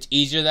 obviously it's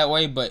easier that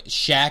way, but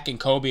Shaq and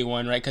Kobe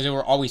won, right? Because they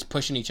were always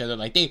pushing each other.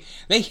 Like, they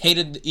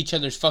hated each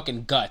other's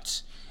fucking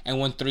guts and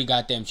won 3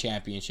 goddamn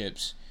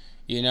championships.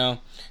 You know,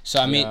 so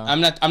I mean,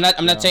 I'm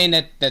not saying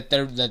that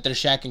they're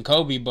Shaq and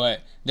Kobe,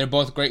 but they're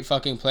both great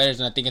fucking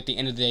players, and I think at the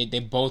end of the day, they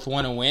both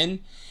want to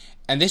win,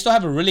 and they still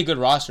have a really good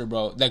roster,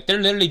 bro. Like, they're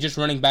literally just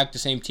running back the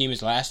same team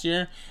as last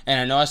year, and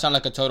I know I sound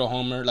like a total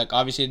homer. Like,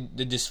 obviously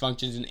the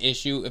dysfunction is an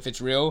issue if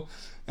it's real,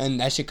 and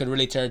that shit could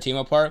really tear a team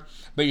apart.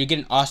 But you're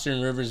getting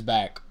Austin Rivers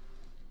back.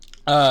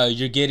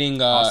 You're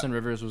getting Austin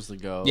Rivers was the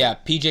go. Yeah,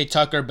 PJ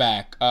Tucker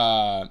back.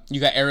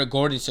 You got Eric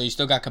Gordon, so you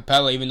still got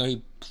Capella, even though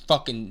he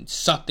fucking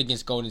sucked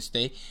against Golden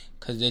State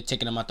because they're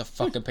taking him out the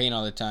fucking paint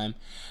all the time.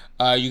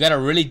 You got a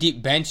really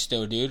deep bench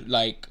still, dude.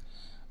 Like,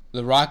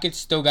 the Rockets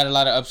still got a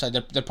lot of upside.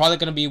 They're probably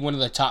going to be one of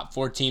the top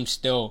 4 teams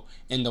still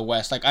in the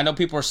West. Like, I know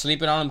people are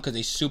sleeping on them because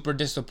they're super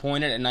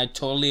disappointed, and I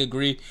totally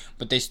agree,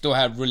 but they still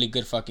have really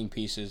good fucking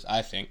pieces,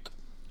 I think.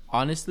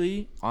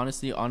 Honestly,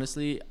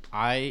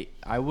 I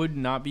would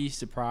not be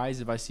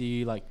surprised if I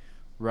see, like,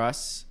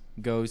 Russ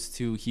goes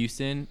to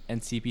Houston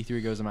and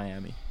CP3 goes to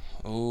Miami.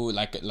 Oh,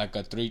 like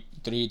a three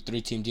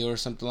team deal or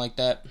something like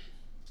that.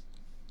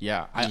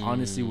 Yeah, I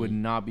honestly would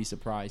not be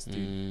surprised,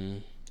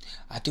 dude.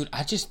 Dude,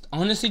 I just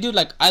honestly, dude,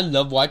 like, I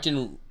love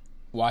watching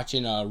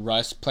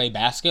Russ play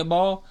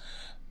basketball,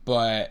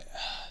 but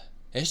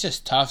it's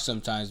just tough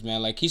sometimes,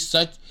 man. Like, he's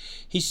such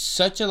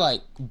a,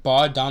 like,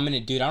 ball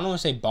dominant dude. I don't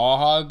want to say ball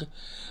hog.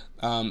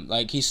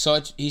 Like, he's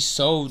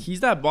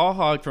that ball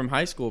hog from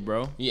high school,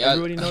 bro. Yeah,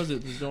 everybody knows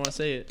it. Just don't want to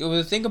say it.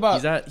 The thing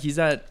about he's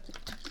that.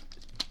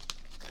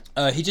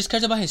 He just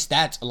cares about his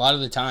stats a lot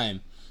of the time,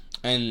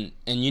 and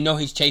you know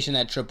he's chasing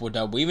that triple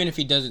double. Even if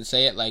he doesn't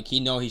say it, like, he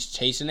know he's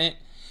chasing it,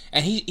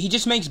 and he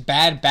just makes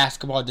bad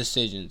basketball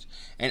decisions.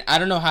 And I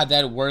don't know how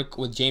that work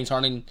with James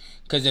Harden,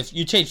 because if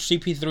you chase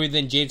CP3,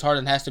 then James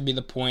Harden has to be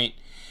the point.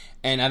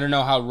 And I don't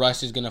know how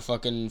Russ is going to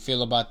fucking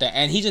feel about that.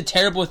 And he's a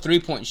terrible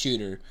 3-point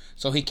shooter.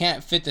 So he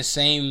can't fit the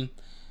same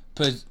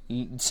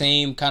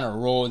kind of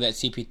role that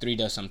CP3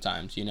 does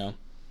sometimes, you know?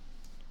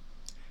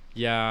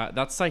 Yeah,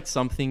 that's like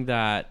something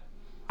that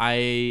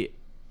I'm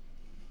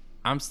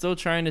still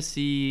trying to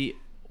see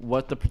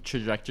what the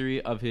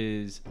trajectory of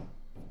his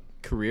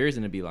career is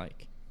going to be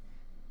like.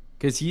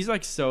 Because he's,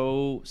 like,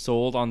 so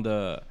sold on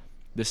the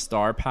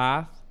star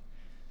path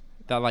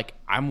that, like,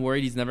 I'm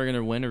worried he's never going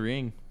to win a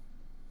ring.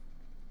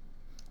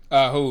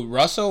 Who,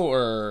 Russell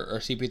or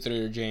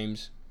CP3 or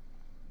James?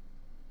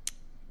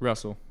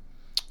 Russell.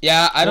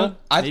 Yeah,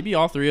 maybe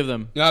all 3 of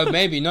them. No,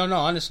 maybe. No,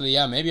 honestly,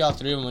 yeah, maybe all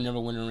 3 of them will never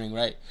win a ring,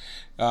 right?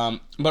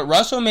 But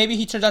Russell, maybe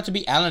he turns out to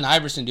be Allen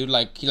Iverson, dude.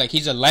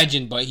 He's a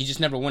legend, but he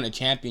just never won a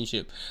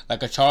championship.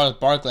 Like a Charles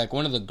Barkley, like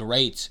one of the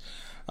greats.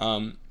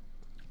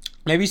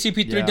 Maybe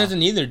CP3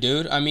 doesn't either,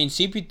 dude. I mean,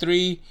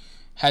 CP3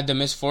 had the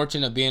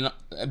misfortune of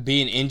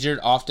being injured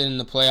often in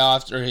the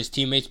playoffs, or his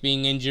teammates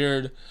being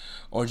injured,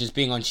 or just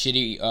being on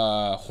shitty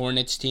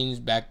Hornets teams,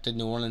 back to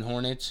New Orleans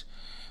Hornets.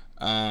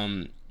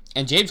 And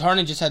James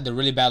Harden just had the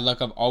really bad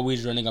luck of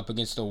always running up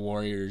against the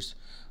Warriors.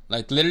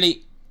 Like,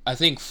 literally, I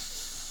think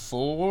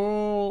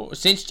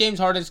since James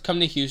Harden's come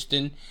to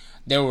Houston,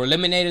 they were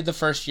eliminated the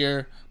first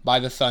year by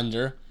the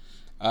Thunder.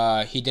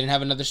 He didn't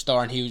have another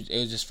star, and it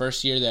was his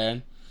first year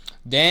there.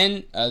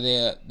 Then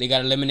they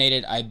got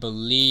eliminated, I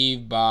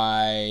believe,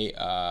 by...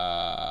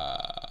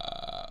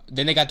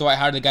 Then they got Dwight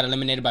Howard. They got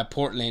eliminated by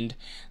Portland.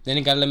 Then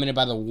they got eliminated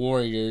by the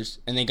Warriors.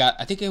 And they got...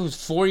 I think it was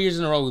 4 years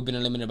in a row we've been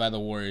eliminated by the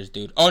Warriors,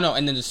 dude. Oh, no.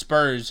 And then the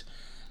Spurs...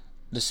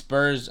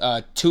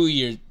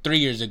 3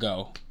 years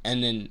ago.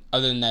 And then,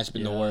 other than that, it's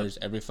been the Warriors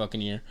every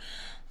fucking year.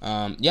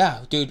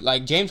 Yeah, dude.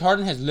 Like, James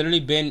Harden has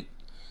literally been...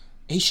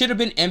 He should have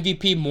been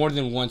MVP more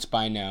than once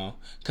by now.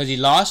 Because he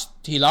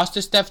lost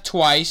to Steph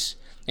twice.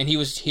 And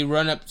he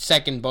run up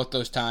second both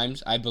those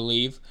times, I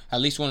believe. At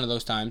least one of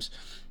those times.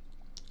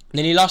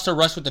 Then he lost to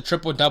Russ with the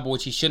triple-double,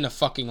 which he shouldn't have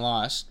fucking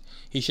lost.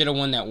 He should have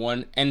won that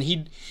one.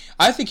 And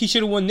I think he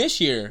should have won this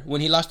year when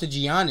he lost to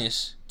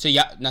Giannis. To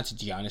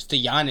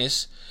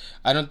Giannis.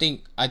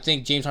 I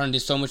think James Harden did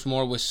so much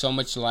more with so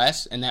much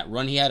less. And that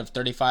run he had of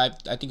 35,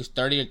 I think it was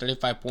 30 or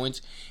 35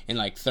 points in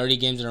like 30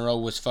 games in a row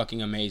was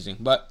fucking amazing.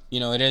 But,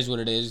 you know, it is what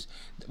it is.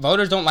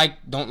 Voters don't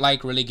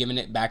like really giving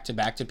it back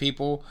to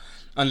people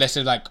unless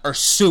they are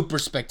super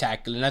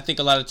spectacular. And I think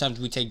a lot of times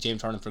we take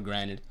James Harden for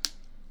granted.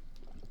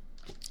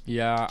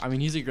 Yeah, I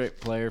mean, he's a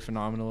great player,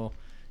 phenomenal.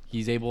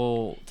 He's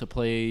able to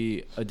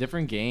play a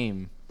different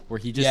game where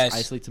he just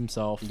isolates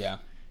himself. Yeah.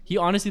 He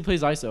honestly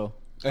plays ISO.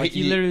 Like,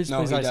 he literally just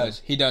plays ISO.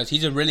 He does.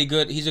 He's he's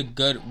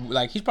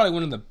probably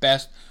one of the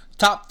best,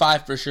 top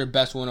 5 for sure,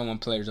 best one-on-one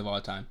players of all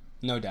time.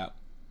 No doubt.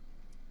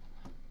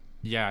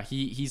 Yeah,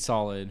 he's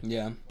solid.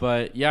 Yeah.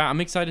 But, yeah,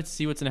 I'm excited to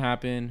see what's going to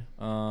happen. It's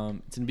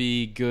going to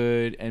be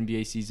good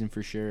NBA season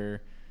for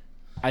sure.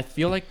 I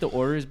feel like the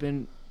order has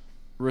been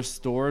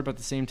restored, but at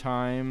the same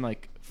time,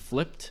 like,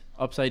 flipped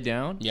upside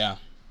down. Yeah.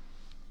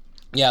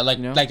 Yeah, like,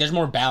 like there's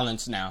more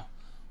balance now.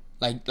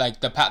 But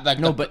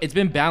it's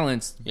been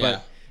balanced,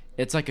 but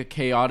it's like a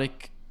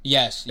chaotic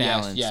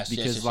balance.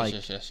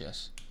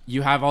 Yes.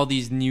 You have all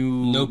these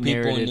new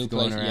people, new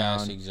going around.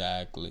 Yes,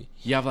 exactly.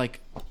 You have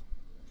like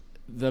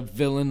the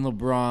villain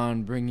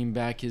LeBron bringing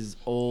back his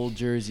old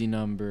jersey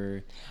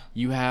number.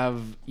 You have,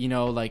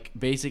 like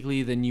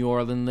basically the New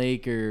Orleans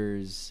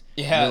Lakers,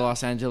 the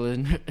Los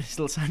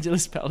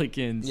Angeles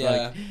Pelicans. Yeah.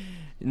 Like,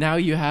 now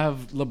you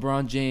have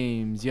LeBron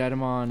James. You had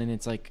him on, and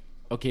it's like,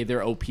 okay,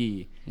 they're OP.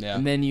 Yeah.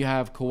 And then you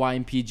have Kawhi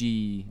and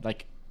PG,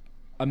 like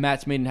a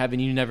match made in heaven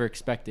you never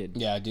expected.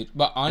 Yeah, dude.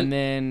 And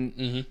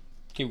then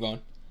keep going.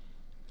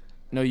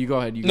 No, you go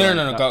ahead. No.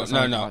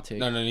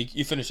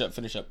 You finish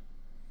up.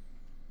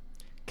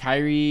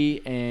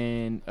 Kyrie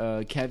and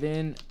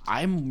Kevin,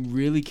 I'm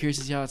really curious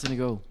to see how it's gonna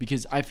go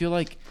because I feel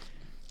like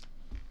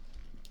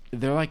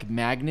they're like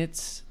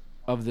magnets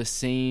of the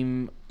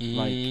same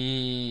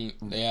like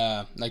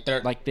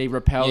they're like they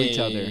repel each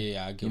other.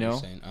 Yeah, I get what you're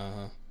saying.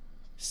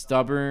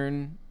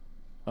 Stubborn,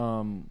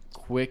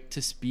 quick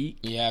to speak.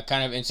 Yeah,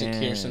 kind of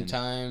insecure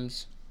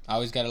sometimes. I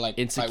always gotta like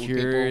insecure fight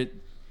with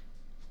people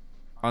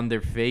on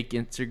their fake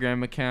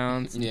Instagram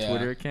accounts and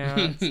Twitter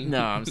accounts.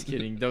 No, I'm just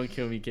kidding. Don't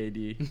kill me,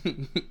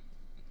 KD.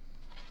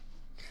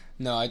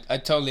 No, I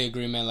totally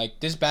agree, man.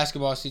 Like, this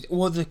basketball season...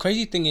 Well, the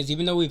crazy thing is,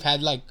 even though we've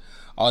had, like,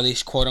 all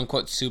these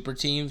quote-unquote super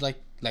teams, like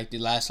the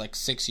last, like,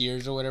 6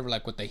 years or whatever,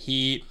 like, with the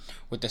Heat,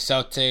 with the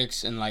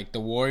Celtics, and, like, the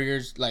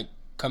Warriors, like,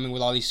 coming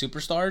with all these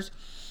superstars,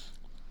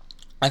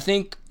 I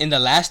think in the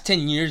last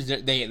 10 years,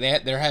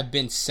 there have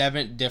been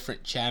 7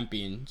 different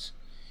champions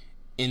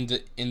in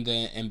the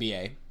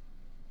NBA.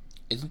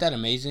 Isn't that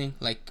amazing?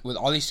 Like, with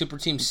all these super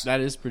teams... That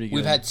is pretty good.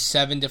 We've had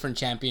 7 different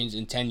champions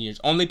in 10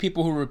 years. Only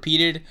people who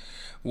repeated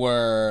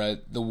were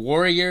the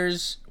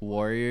Warriors.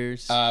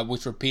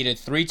 Which repeated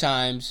 3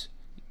 times,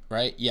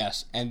 right?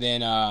 Yes. And then...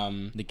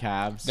 the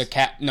Cavs. The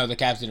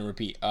Cavs didn't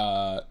repeat.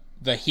 The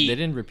Heat. They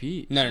didn't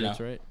repeat. No.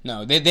 That's right.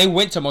 No, they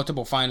went to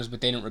multiple finals,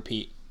 but they didn't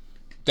repeat.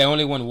 They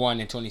only won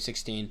 1 in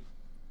 2016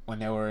 when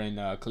they were in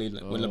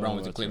Cleveland, when LeBron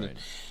was in Cleveland.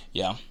 Right.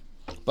 Yeah.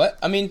 But,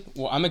 I mean,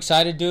 I'm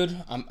excited,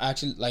 dude. I'm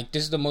actually, like,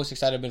 this is the most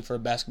excited I've been for a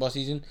basketball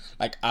season.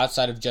 Like,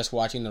 outside of just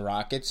watching the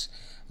Rockets.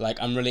 Like,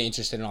 I'm really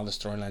interested in all the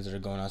storylines that are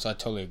going on. So I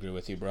totally agree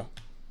with you, bro.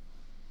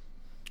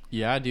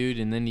 Yeah, dude.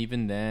 And then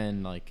even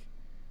then, like,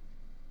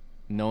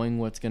 knowing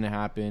what's going to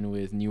happen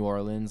with New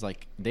Orleans,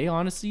 like, they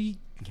honestly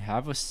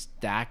have a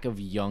stack of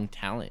young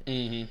talent.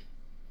 Mm-hmm.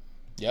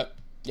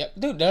 Yep,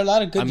 dude, there are a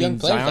lot of good young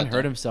players. Zion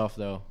hurt himself,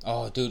 though.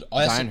 Oh, dude.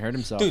 Zion hurt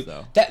himself, dude,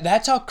 though.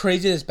 That's how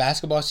crazy this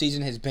basketball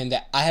season has been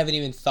that I haven't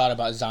even thought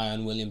about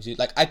Zion Williams, dude.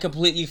 Like, I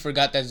completely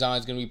forgot that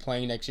Zion's going to be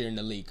playing next year in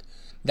the league.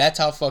 That's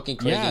how fucking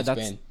crazy it's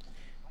been.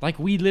 Like,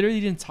 we literally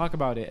didn't talk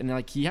about it. And,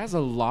 like, he has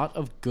a lot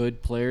of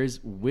good players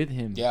with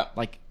him. Yeah.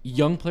 Like,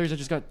 young players that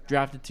just got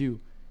drafted, too.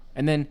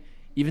 And then,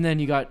 even then,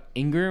 you got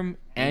Ingram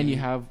and you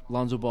have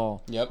Lonzo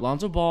Ball. Yep.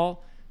 Lonzo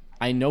Ball,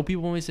 I know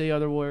people may say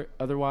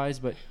otherwise,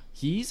 but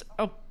he's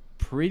a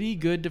pretty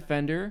good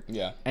defender.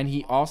 Yeah. And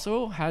he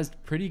also has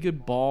pretty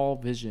good ball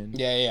vision.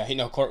 Yeah.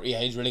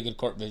 He's really good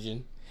court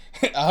vision.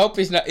 I hope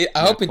he's not. I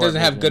hope he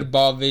doesn't have good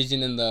ball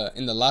vision in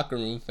the locker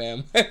room,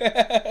 fam.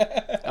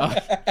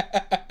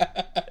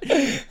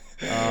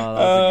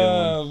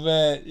 Oh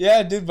man,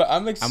 yeah, dude. But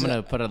I'm excited. I'm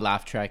gonna put a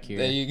laugh track here.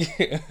 There you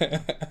go.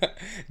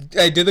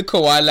 I do the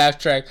Kawhi laugh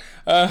track.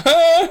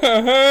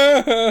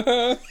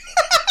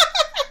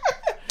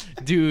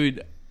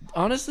 Dude,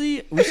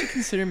 honestly, we should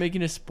consider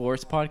making a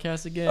sports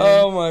podcast again.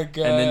 Oh my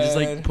god! And then just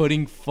like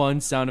putting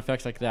fun sound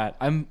effects like that.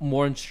 I'm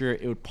more than sure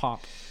it would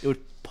pop. It would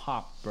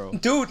pop, bro.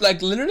 Dude,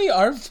 like literally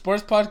our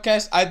sports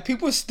podcast,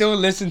 people still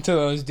listen to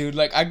those, dude.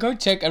 Like I go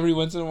check every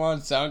once in a while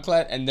on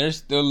SoundCloud, and there's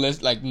still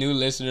new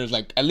listeners,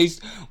 like at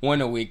least one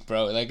a week,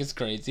 bro. Like it's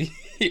crazy.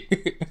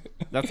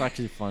 That's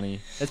actually funny.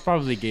 It's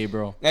probably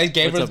Gabriel.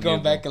 Gabriel's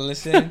going back and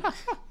listening.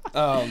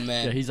 Oh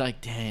man. Yeah, he's like,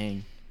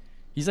 dang.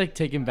 He's like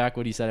taking back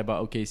what he said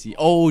about OKC.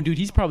 Oh, dude,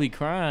 he's probably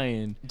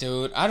crying.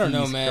 Dude, I don't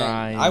know, man.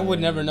 Crying. I would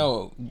never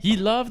know. He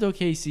loved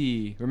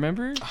OKC.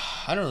 Remember?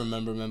 I don't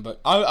remember, man.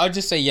 But I'll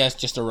just say yes,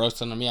 just to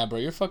roast on him. Yeah, bro,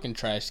 you're fucking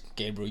trash,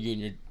 Gabriel. You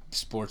and your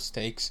sports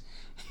takes.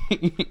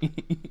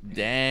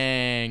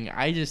 Dang,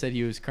 I just said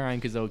he was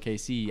crying because of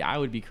OKC. I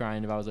would be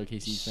crying if I was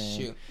OKC fan.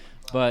 Shoot.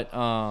 But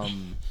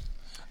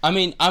I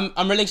mean, I'm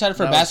really excited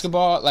for That was-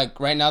 basketball. Like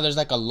right now, there's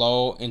like a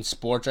lull in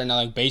sports right now.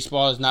 Like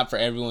baseball is not for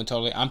everyone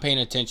totally. I'm paying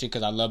attention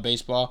because I love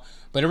baseball,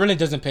 but it really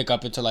doesn't pick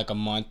up until like a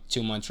month,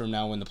 2 months from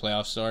now when the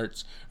playoff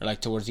starts, or like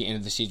towards the end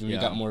of the season when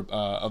you Yeah. got more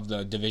of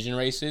the division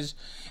races.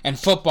 And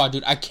football,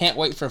 dude, I can't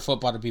wait for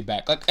football to be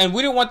back. Like, and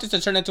we didn't want this to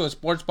turn into a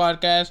sports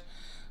podcast,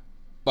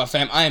 but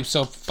fam, I am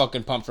so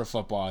fucking pumped for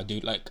football,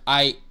 dude. Like,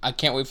 I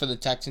can't wait for the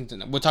Texans.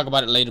 And we'll talk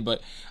about it later,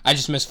 but I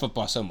just miss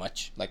football so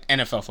much, like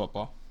NFL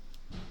football.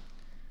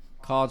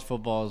 College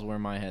football is where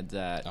my head's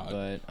at,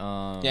 but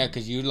Yeah,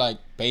 because you like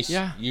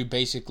Yeah. you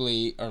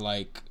basically are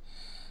like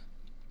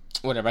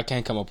whatever. I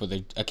can't come up with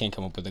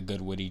a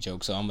good witty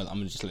joke, so I'm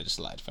gonna just let it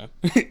slide, fam.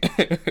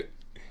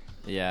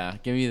 yeah,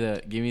 give me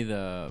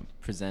the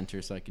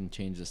presenter so I can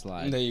change the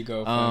slide. There you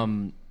go.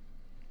 Fam.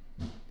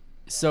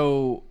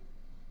 So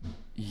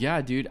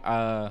yeah, dude,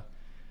 I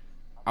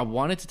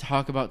wanted to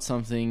talk about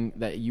something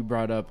that you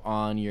brought up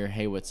on your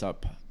Hey What's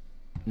Up.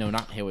 No,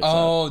 not Hey What's Up.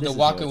 Oh, This the is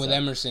Walking Hey What's with Up.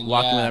 Emerson.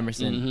 Walking yeah. with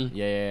Emerson. Mhm.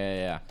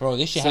 Yeah. Bro,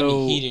 this shit had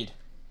me heated.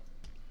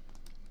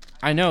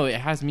 I know, it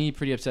has me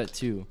pretty upset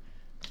too.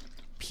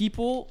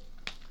 People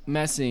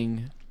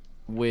messing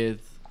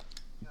with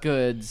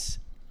goods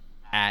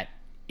at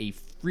a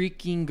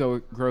freaking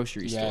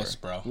grocery store. Yes,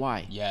 bro.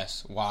 Why?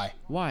 Yes. Why?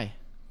 Why?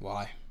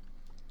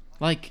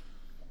 Like,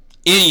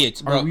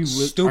 Idiots, bro. are we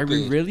Stupid.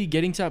 really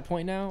getting to that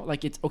point now?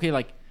 Like, it's okay.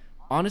 Like,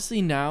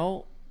 honestly,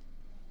 now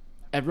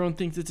everyone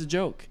thinks it's a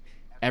joke.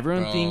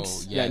 Everyone Bro,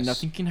 thinks that yes.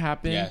 nothing can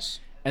happen. Yes.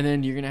 And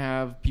then you're gonna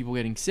have people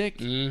getting sick.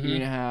 Mhm. You're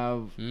gonna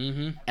have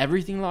Mm-hmm.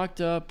 everything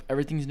locked up.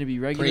 Everything's gonna be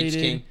regulated.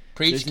 King.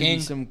 Preach, There's gonna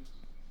be King.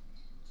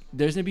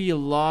 There's gonna be a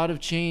lot of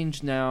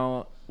change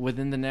now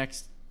within the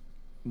next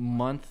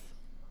month,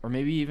 or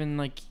maybe even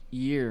like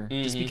year,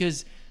 just Mhm.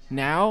 because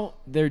now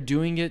they're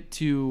doing it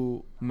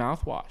to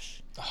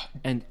mouthwash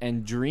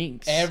and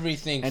drinks,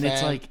 Everything, and fam.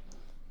 it's like,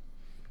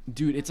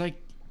 dude, it's like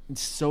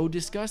so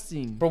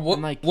disgusting. Bro, what,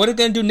 And like, what are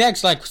they gonna do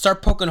next? Like,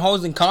 start poking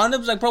holes in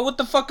condoms? Like, bro, what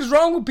the fuck is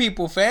wrong with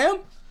people, fam?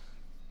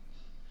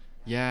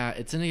 yeah,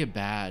 it's gonna get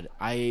bad.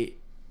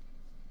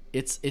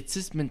 It's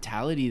this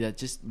mentality that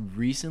just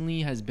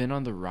recently has been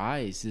on the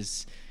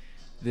rise.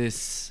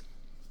 This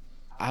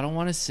I don't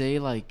want to say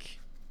like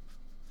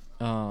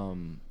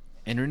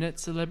internet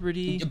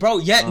celebrity. Bro,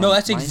 yeah, no,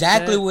 that's mindset.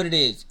 exactly what it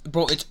is.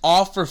 Bro, it's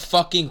all for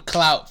fucking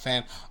clout,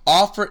 fam.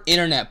 All for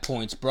internet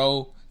points,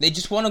 bro. They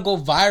just want to go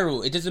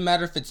viral. It doesn't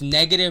matter if it's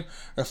negative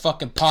or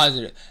fucking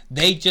positive.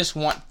 They just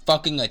want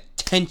fucking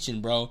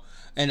attention, bro.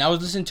 And I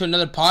was listening to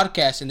another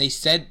podcast, and they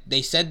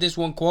said this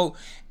one quote,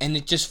 and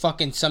it just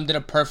fucking summed it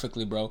up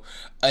perfectly, bro.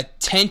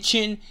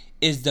 Attention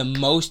is the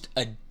most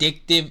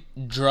addictive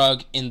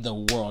drug in the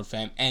world,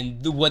 fam.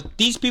 And what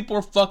these people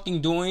are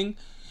fucking doing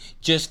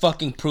just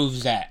fucking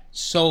proves that.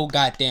 So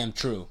goddamn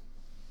true.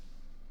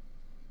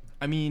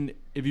 I mean,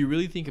 if you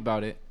really think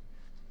about it,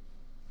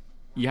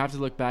 you have to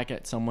look back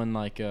at someone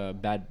like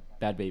Bad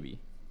Baby,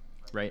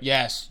 right?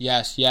 Yes.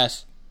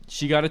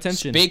 She got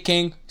attention. Speak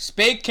King.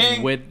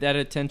 And with that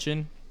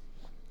attention,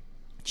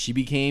 she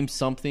became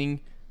something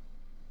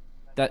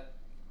that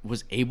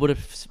was able to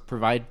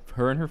provide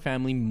her and her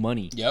family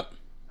money. Yep.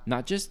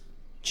 Not just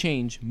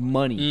change,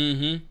 money.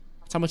 Mm-hmm.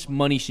 That's how much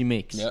money she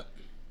makes. Yep.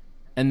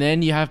 And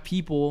then you have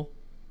people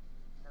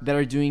that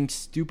are doing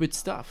stupid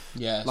stuff.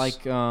 Yes.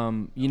 Like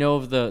you know,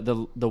 of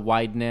the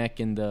wide neck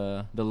and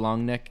the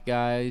long neck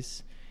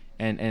guys,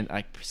 and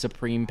like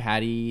Supreme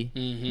Patty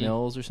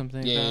Mills or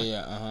something. Yeah, like that. yeah,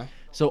 uh-huh.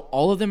 So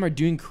all of them are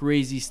doing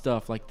crazy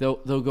stuff. Like they'll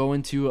go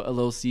into a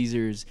Little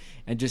Caesars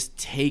and just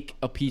take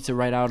a pizza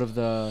right out of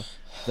the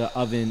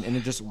oven and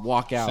then just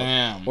walk out.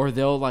 Fam. Or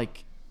they'll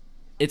like,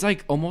 it's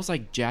like almost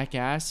like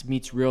Jackass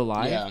meets real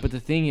life. Yeah. But the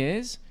thing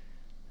is,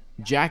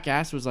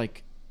 Jackass was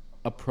like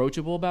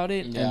approachable about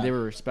it, Yeah. and they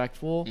were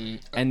respectful,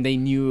 and they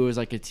knew it was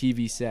like a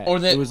TV set. Or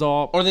they it was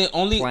all or they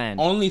only planned.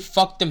 only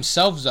fucked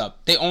themselves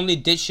up. They only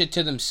did shit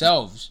to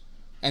themselves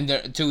and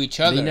to each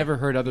other. They never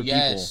hurt other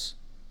yes.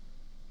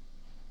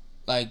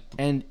 Like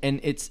people.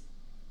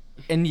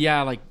 And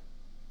yeah, like,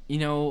 you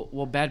know,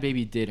 well, Bad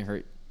Baby did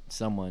hurt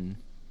someone,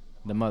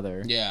 the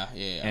mother. yeah.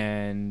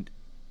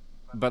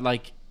 But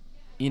like,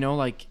 you know,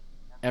 like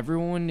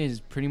everyone is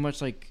pretty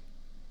much like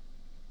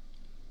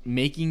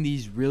making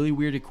these really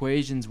weird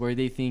equations where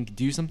they think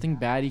do something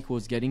bad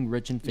equals getting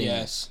rich and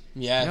famous.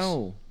 Yes.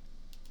 No.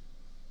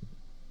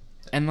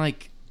 And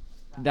like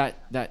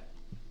that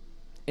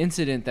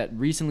incident that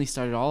recently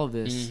started all of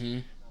this,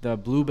 the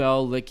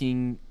Bluebell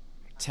licking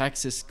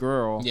Texas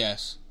girl.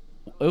 Yes.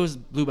 It was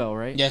Bluebell,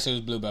 right? Yes, it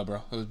was Bluebell,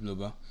 bro. It was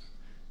Bluebell.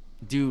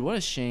 Dude, what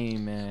a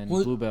shame, man.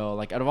 What? Bluebell,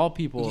 like out of all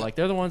people, Yeah. like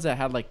they're the ones that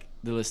had like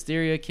the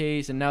Listeria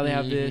case, and now they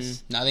have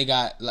this. Now they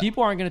got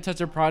People aren't gonna touch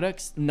their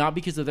products, not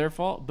because of their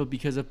fault, but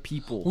because of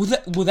people.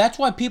 Well, that's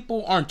why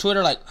people on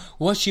Twitter like,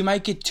 well, she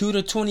might get 2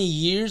 to 20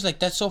 years. Like,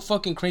 that's so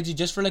fucking crazy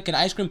just for like an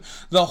ice cream.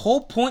 The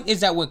whole point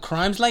is that with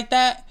crimes like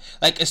that,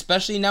 like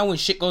especially now when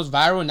shit goes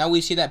viral, now we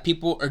see that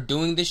people are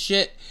doing this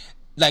shit.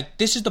 like,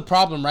 this is the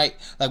problem, right?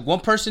 Like, one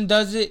person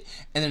does it,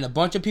 and then a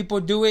bunch of people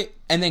do it,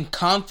 and then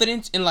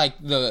confidence in,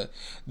 like, the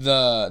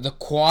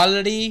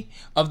quality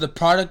of the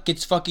product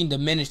gets fucking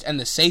diminished, and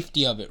the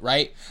safety of it,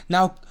 right?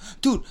 Now,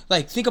 dude,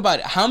 like, think about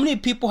it. How many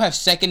people have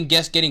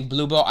second-guessed getting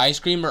Bluebell ice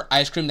cream or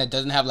ice cream that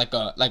doesn't have, like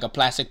a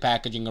plastic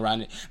packaging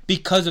around it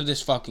because of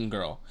this fucking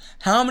girl?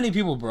 How many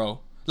people, bro?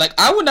 Like,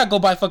 I would not go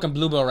buy fucking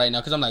Bluebell right now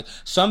because I'm like,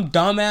 some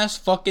dumbass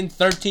fucking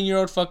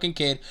 13-year-old fucking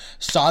kid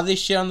saw this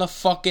shit on the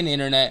fucking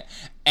internet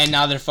and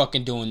now they're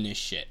fucking doing this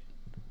shit.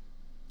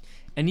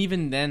 And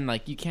even then,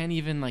 like, you can't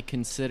even, like,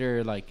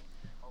 consider, like,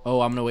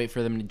 oh, I'm going to wait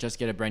for them to just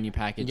get a brand new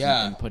package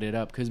and put it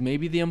up because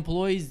maybe the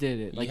employees did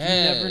it. Like,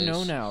 yes. You never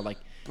know now. Like,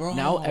 bro,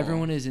 now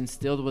everyone is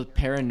instilled with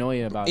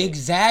paranoia about it.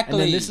 Exactly.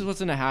 And then this is what's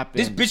going to happen.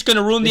 This bitch going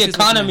to ruin the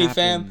economy,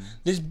 fam.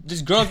 This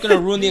girl's going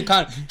to ruin the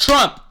economy.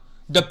 Trump,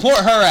 deport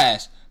her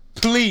ass.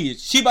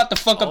 Please. She about to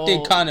fuck up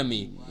the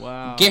economy.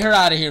 Wow. Get her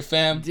out of here,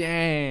 fam.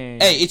 Dang.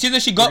 Hey, it's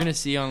either she go... We're going to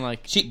see on,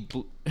 like...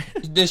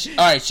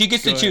 Alright, she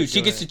gets to choose.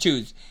 She gets to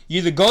choose. You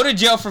either go to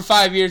jail for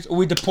 5 years or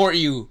we deport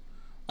you.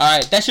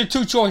 Alright, that's your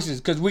two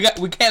choices because we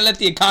can't let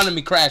the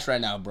economy crash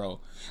right now, bro.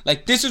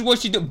 Like, this is what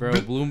she do. Bro,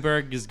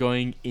 Bloomberg is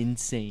going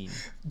insane.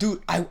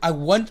 Dude, I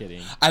wonder,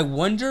 I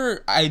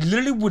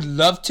literally would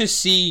love to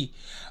see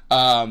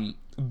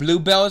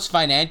Bluebell's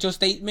financial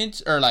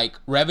statements or, like,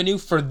 revenue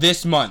for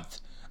this month.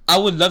 I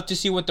would love to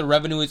see what the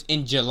revenue is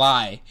in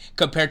July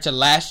compared to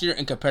last year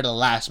and compared to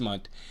last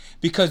month.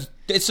 Because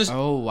it's just...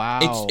 Oh,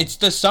 wow. It's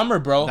the summer,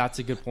 bro. That's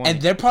a good point.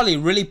 And they're probably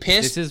really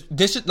pissed.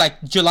 This is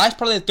like, July's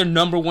probably like their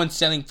number one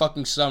selling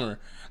fucking summer.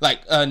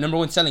 Like, number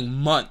one selling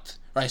month.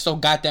 Right? So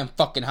goddamn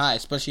fucking high,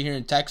 especially here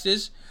in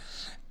Texas.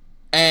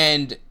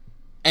 And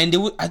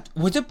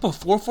was it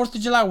before 4th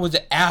of July or was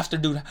it after,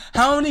 dude?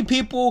 How many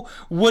people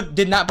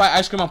did not buy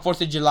ice cream on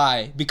 4th of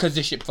July because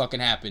this shit fucking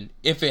happened?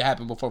 If it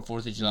happened before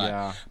 4th of July.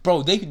 Yeah.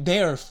 Bro,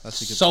 they are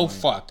so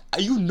fucked.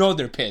 You know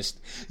they're pissed.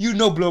 You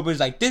know Bloomberg's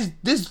like,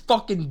 this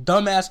fucking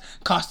dumbass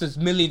cost us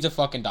millions of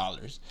fucking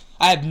dollars.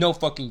 I have no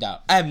fucking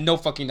doubt.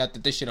 That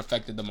this shit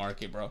affected the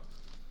market, bro.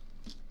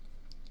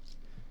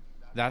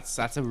 That's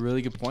a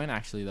really good point,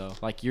 actually, though.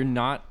 Like, you're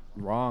not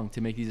wrong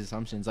to make these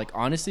assumptions. Like,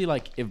 honestly,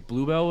 like, if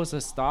Bluebell was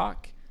a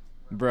stock,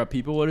 bro,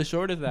 people would have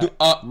shorted that.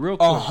 Real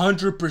quick.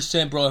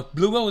 100%, bro. If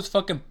Bluebell was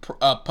fucking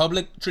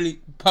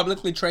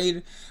publicly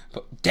traded,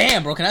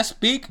 damn, bro, can I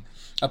speak?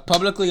 A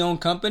publicly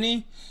owned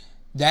company,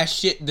 that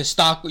shit, the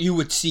stock you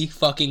would see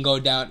fucking go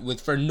down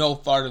for no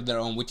fault of their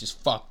own, which is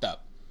fucked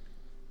up.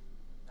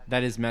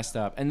 That is messed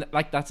up. And,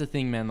 like, that's the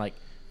thing, man. Like,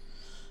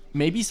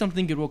 maybe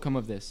something good will come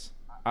of this.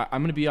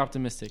 I'm going to be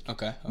optimistic.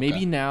 Okay.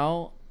 Maybe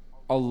now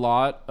a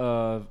lot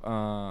of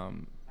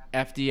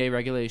FDA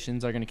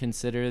regulations are going to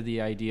consider the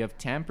idea of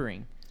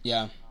tampering.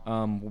 Yeah.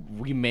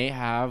 We may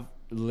have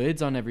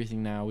lids on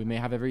everything now. We may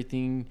have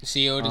everything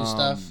sealed and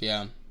stuff.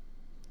 Yeah.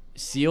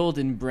 Sealed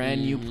in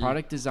brand new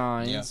product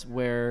designs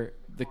where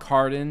the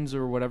cartons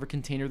or whatever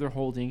container they're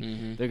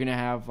holding, they're going to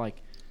have,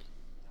 like,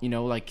 you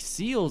know, like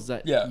seals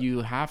that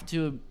you have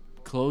to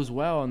close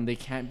well and they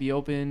can't be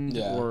opened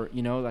or,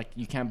 you know, like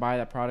you can't buy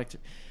that product.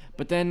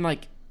 But then,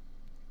 like,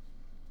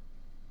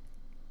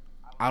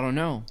 I don't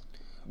know.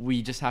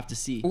 We just have to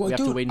see. Well, we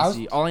have to wait and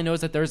see. All I know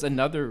is that there's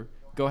another...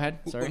 Go ahead.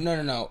 Sorry.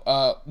 No.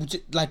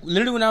 Like,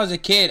 literally when I was a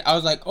kid, I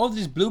was like, oh,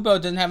 this Bluebell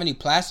doesn't have any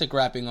plastic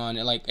wrapping on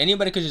it. Like,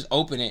 anybody could just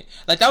open it.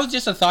 Like, that was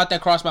just a thought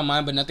that crossed my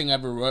mind, but nothing I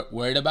ever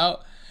worried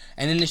about.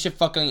 And then this shit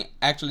fucking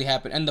actually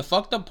happened. And the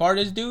fucked up part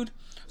is, dude...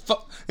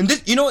 And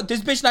this, you know what?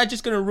 This bitch not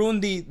just gonna ruin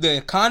the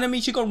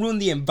economy. She gonna ruin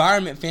the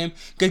environment, fam.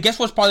 Cause guess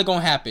what's probably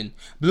gonna happen?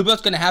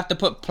 Bluebell's gonna have to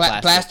put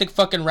plastic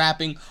fucking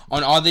wrapping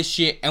on all this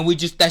shit, and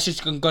that's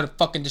just gonna go to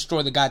fucking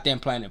destroy the goddamn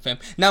planet, fam.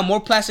 Now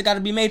more plastic gotta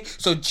be made.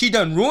 So she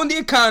done ruined the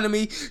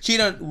economy. She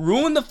done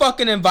ruined the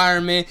fucking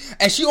environment,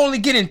 and she only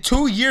getting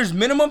 2 years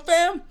minimum,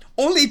 fam.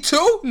 Only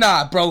 2?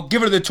 Nah, bro.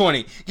 Give her the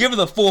 20. Give her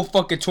the full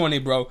fucking 20,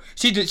 bro.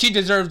 She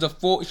deserves the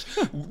full...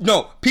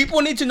 No, people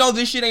need to know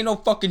this shit ain't no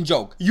fucking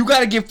joke. You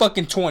gotta get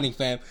fucking 20,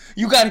 fam.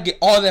 You gotta get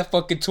all that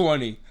fucking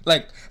 20.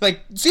 Like,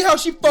 see how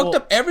she fucked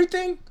up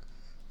everything?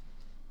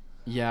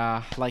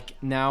 Yeah, like,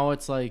 now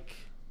it's like,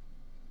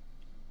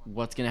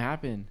 what's gonna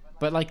happen?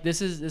 But, like,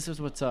 this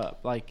is what's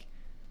up. Like,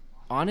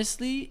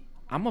 honestly,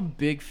 I'm a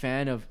big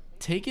fan of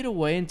take it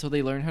away until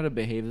they learn how to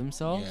behave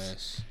themselves.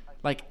 Yes.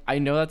 Like, I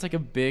know that's, like, a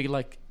big,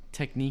 like,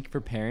 technique for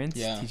parents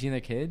teaching their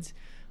kids,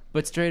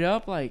 but straight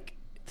up, like,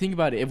 think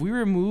about it. If we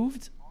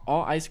removed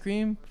all ice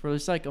cream for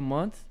just like a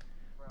month,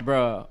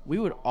 bruh, we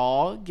would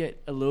all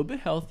get a little bit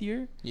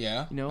healthier.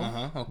 Yeah. You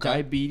know,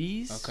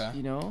 diabetes. Okay.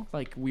 You know,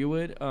 like, we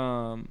would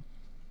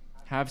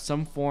have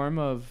some form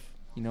of,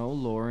 you know,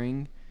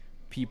 lowering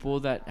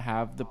people that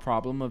have the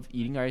problem of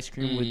eating ice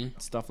cream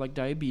with stuff like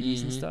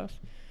diabetes and stuff.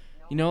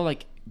 You know,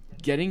 like,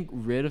 getting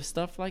rid of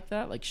stuff like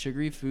that, like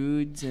sugary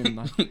foods and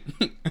like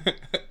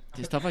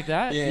stuff like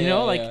that. You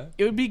know, like,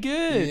 it would be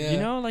good. You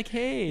know, like,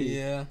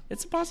 hey,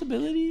 it's a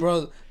possibility,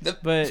 bro.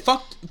 But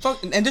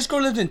fuck, and this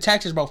girl lives in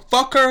Texas, bro.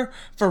 Fuck her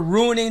for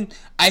ruining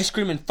ice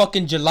cream in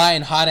fucking July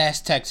in hot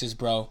ass Texas,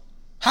 bro.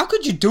 How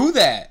could you do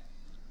that?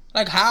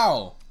 Like,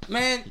 how?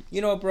 man,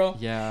 you know what, bro?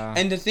 Yeah.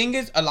 And the thing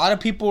is, a lot of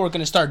people are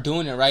gonna start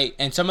doing it, right?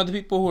 And some of the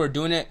people who are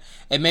doing it,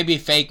 it may be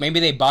fake. Maybe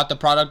they bought the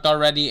product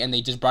already and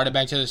they just brought it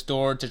back to the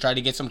store to try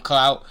to get some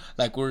clout,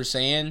 like we were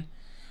saying.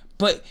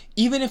 But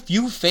even if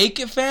you fake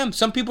it, fam,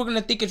 some people are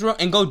going to think it's real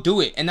and go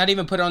do it and not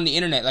even put it on the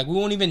internet. Like, we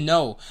won't even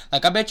know.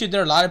 Like, I bet you there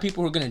are a lot of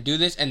people who are going to do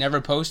this and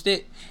never post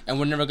it, and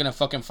we're never going to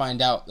fucking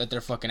find out that they're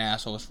fucking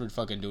assholes for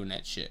fucking doing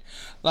that shit.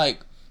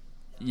 Like,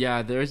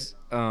 yeah, there's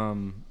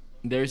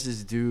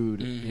this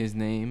dude,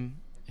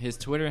 his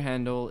Twitter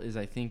handle is,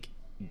 I think,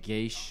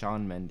 Gay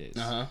Shawn Mendes.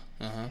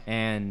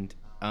 And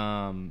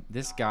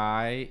this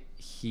guy,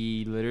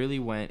 he literally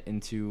went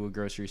into a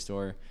grocery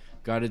store,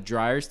 got a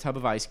Dreyer's tub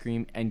of ice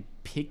cream, and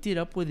picked it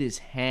up with his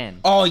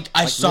hand. Oh,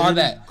 I saw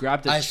that.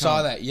 Grabbed a I chunk.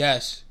 saw that.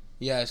 Yes.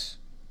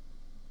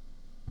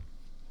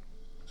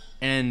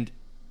 And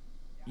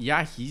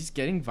yeah, he's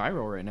getting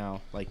viral right now.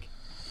 Like,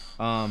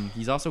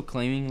 he's also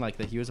claiming like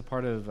that he was a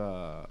part of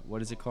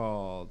what is it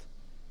called?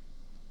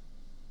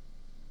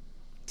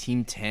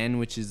 Team 10,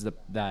 which is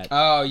that.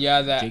 Oh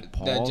yeah, Jake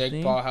Paul that Jake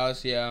thing? Paul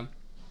house. Yeah.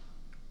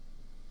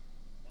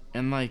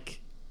 And like,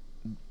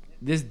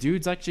 this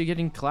dude's actually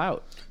getting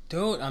clout.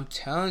 Dude, I'm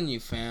telling you,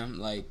 fam.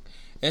 Like,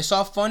 it's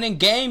all fun and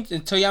games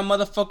until y'all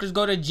motherfuckers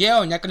go to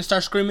jail and y'all gonna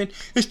start screaming,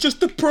 "It's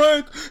just a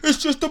prank!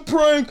 It's just a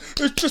prank!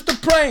 It's just a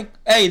prank!"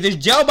 Hey, this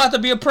jail about to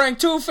be a prank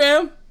too,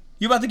 fam.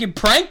 You about to get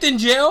pranked in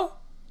jail?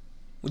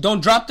 Well,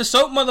 don't drop the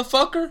soap,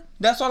 motherfucker.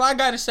 That's all I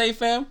gotta say,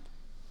 fam.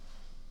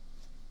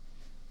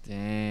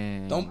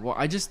 Dang. Well,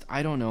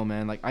 I don't know,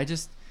 man. Like,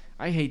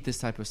 I hate this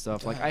type of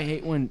stuff. Like, I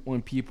hate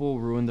when people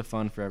ruin the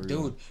fun for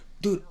everyone.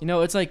 Dude. You know,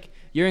 it's like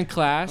you're in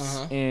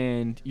class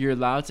and you're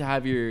allowed to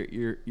have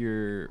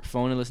your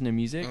phone and listen to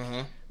music,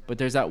 but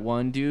there's that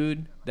one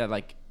dude that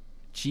like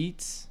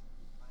cheats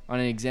on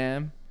an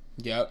exam.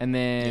 Yep. And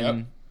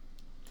then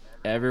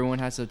everyone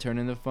has to turn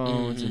in the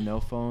phones and no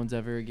phones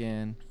ever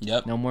again.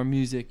 Yep. No more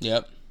music.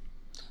 Yep.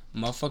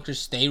 Motherfuckers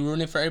stay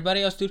ruining for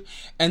everybody else, dude.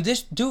 And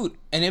this dude,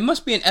 and it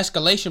must be an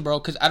escalation, bro,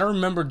 because I don't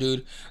remember,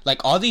 dude.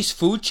 Like, all these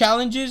food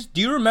challenges.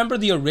 Do you remember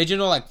the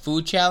original, like,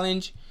 food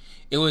challenge?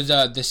 It was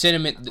the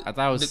cinnamon. I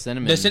thought it was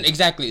cinnamon.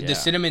 Exactly. Yeah.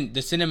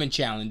 The cinnamon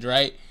challenge,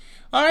 right?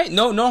 All right,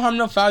 no harm,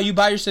 no foul. You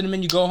buy your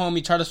cinnamon, you go home,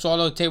 you try to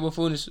swallow a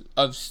tablespoon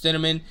of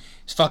cinnamon.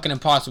 It's fucking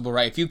impossible,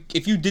 right?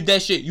 If you did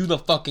that shit, you the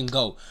fucking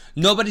go.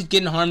 Nobody's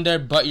getting harmed there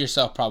but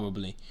yourself,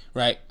 probably,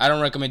 right? I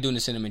don't recommend doing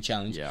the cinnamon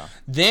challenge. Yeah.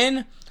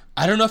 Then,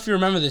 I don't know if you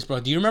remember this,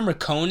 bro. Do you remember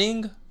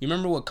coning? You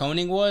remember what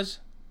coning was?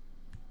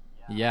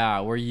 Yeah,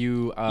 where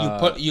you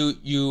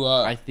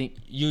I think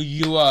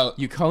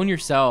you cone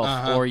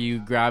yourself or you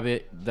grab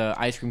the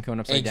ice cream cone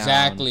upside down.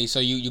 Exactly.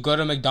 So you go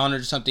to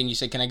McDonald's or something, you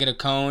say, "Can I get a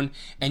cone?"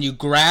 And you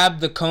grab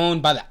the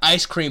cone by the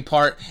ice cream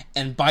part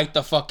and bite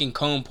the fucking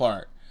cone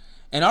part.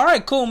 And all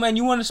right, cool, man.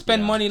 You want to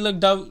spend money, look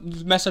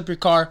dumb, mess up your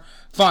car?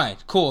 Fine,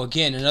 cool.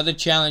 Again, another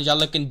challenge. Y'all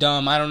looking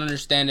dumb. I don't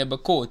understand it,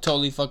 but cool.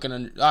 Totally fucking.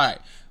 All right,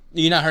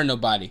 you're not hurting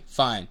nobody.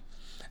 Fine.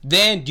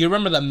 Then, do you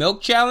remember the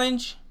milk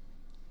challenge?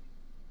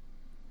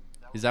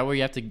 Is that where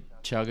you have to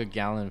chug a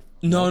gallon of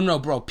milk? No,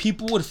 bro.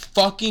 People would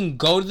fucking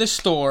go to the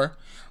store,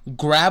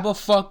 grab a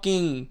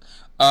fucking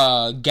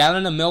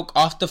gallon of milk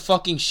off the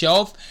fucking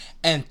shelf,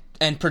 and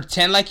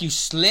pretend like you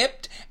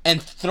slipped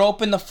and throw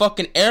up in the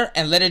fucking air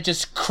and let it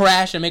just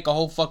crash and make a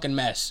whole fucking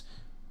mess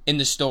in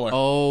the store.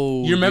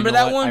 Oh, you remember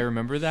that one? I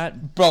remember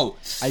that, bro.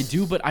 I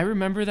do, but I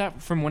remember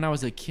that from when I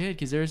was a kid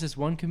because there was this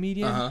one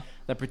comedian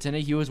that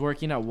pretended he was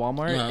working at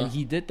Walmart and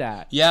he did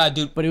that. Yeah,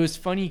 dude. But it was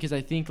funny because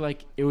I think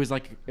it was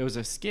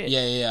a skit.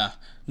 Yeah.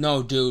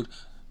 No, dude.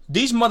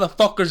 These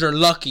motherfuckers are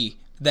lucky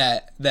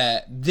that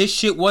this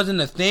shit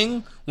wasn't a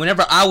thing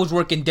whenever I was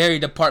working dairy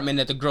department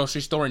at the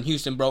grocery store in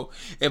Houston, bro.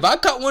 If I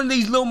caught one of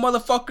these little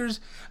motherfuckers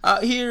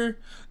out here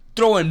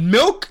throwing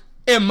milk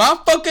in my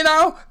fucking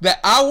aisle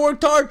that I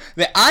worked hard,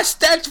 that I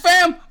stacked,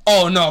 fam.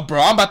 Oh no,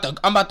 bro. I'm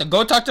about to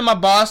go talk to my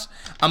boss.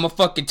 I'm gonna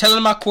fucking tell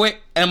him I quit,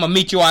 and I'm gonna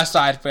meet you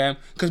outside, fam.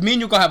 Cause me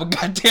and you gonna have a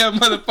goddamn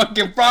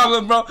motherfucking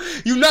problem, bro.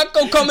 You not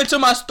gonna come into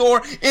my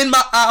store in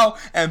my aisle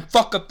and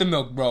fuck up the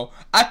milk, bro.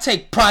 I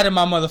take pride in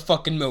my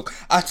motherfucking milk.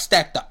 I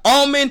stack the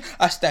almond,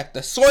 I stack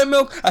the soy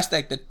milk, I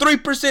stack the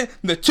 3%,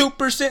 the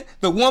 2%,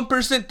 the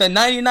 1%, the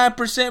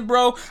 99%,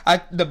 bro.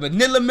 The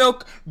vanilla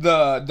milk,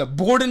 the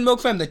Borden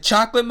milk, fam, the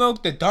chocolate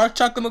milk, the dark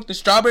chocolate milk, the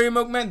strawberry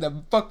milk, man,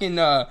 the fucking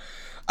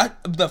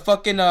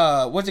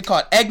what's it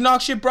called?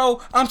 Eggnog shit,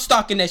 bro. I'm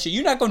stocking that shit.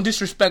 You're not gonna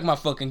disrespect my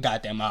fucking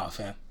goddamn aisle,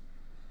 fam.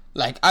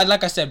 Like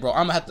I said, bro,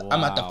 I'm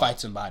gonna have to fight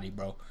somebody,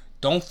 bro.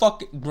 Don't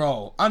fuck it,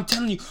 bro. I'm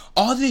telling you,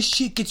 all this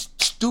shit gets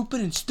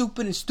stupid and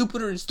stupid and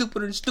stupider and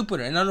stupider and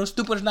stupider. And I know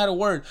stupid is not a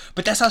word,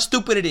 but that's how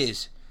stupid it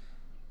is.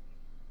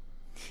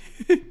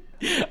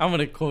 I'm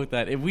gonna quote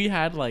that. If we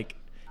had like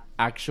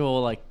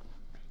actual like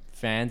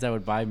fans that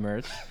would buy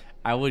merch,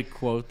 I would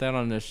quote that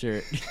on the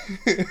shirt.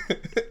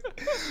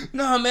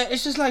 No, man,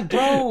 it's just like,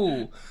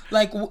 bro,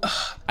 like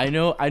I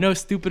know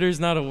stupider is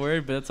not a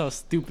word, but that's how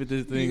stupid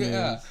this thing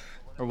is.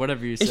 or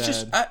whatever you It's said.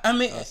 just, I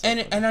mean,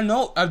 and I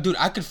know, dude,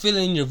 I could feel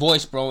it in your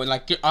voice, bro. And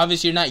like,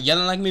 obviously you're not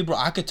yelling like me, bro.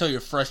 I could tell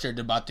you're frustrated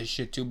about this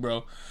shit too,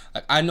 bro.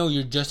 Like, I know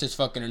you're just as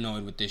fucking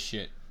annoyed with this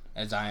shit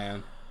as I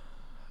am.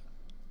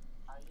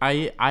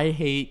 I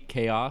hate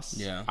chaos.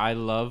 Yeah. I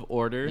love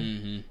order.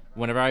 Mm-hmm.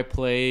 Whenever I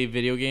play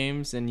video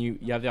games and you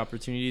have the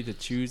opportunity to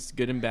choose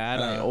good and bad,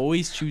 I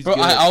always choose Bro,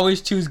 good. I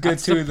always choose good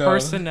That's too, the though.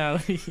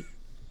 personality.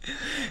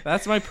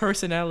 That's my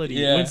personality.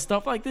 Yeah. When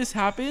stuff like this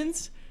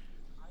happens,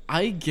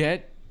 I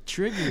get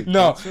triggered.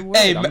 No, That's the word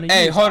hey, I'm gonna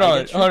hey, use. hold I on,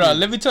 get hold on. triggered.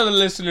 Let me tell the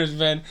listeners,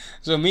 man.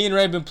 So me and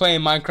Ray been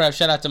playing Minecraft.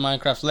 Shout out to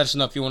Minecraft. Let us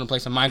know if you want to play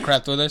some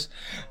Minecraft with us.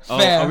 Oh,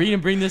 Fam, are we gonna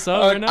bring this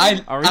up right now?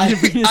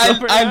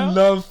 I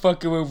love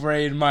fucking with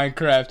Ray in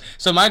Minecraft.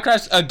 So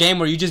Minecraft's a game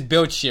where you just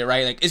build shit,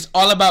 right? Like, it's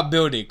all about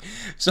building.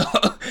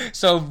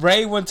 So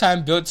Ray one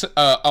time built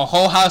a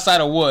whole house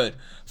out of wood.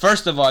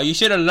 First of all, you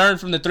should have learned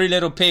from the 3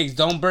 Little Pigs.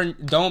 Don't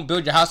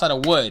build your house out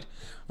of wood,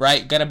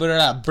 right? Gotta build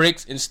it out of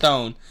bricks and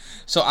stone.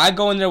 So I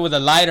go in there with a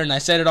lighter and I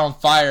set it on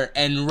fire,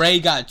 and Ray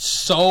got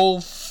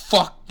so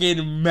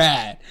fucking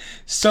mad.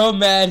 So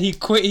mad, he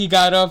quit, he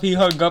got up, he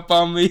hung up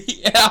on me.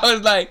 And I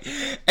was like,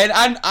 and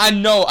I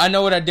know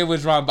what I did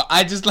was wrong, but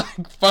I just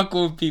like fucking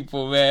with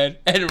people, man.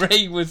 And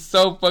Ray was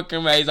so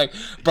fucking mad. He's like,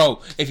 bro,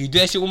 if you do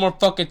that shit one more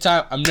fucking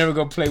time, I'm never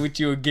gonna play with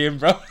you again,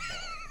 bro.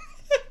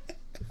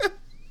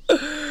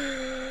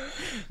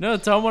 No,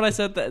 tell him what I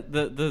said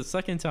the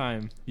second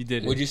time you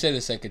did it. What'd you say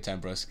the second time,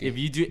 broski? If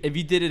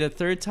you did it a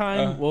third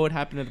time, what would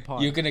happen to the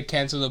pod? You're gonna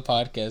cancel the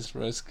podcast,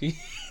 broski.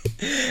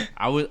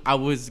 I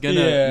was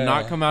gonna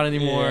not come out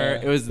anymore.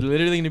 Yeah. It was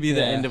literally gonna be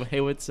the end of Hey,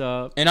 what's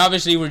up? And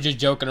obviously we're just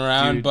joking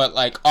around, Dude. but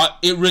like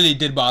it really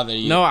did bother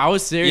you. No, I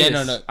was serious.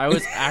 Yeah, no. I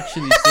was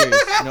actually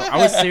serious. No, I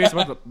was serious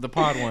about the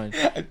pod one.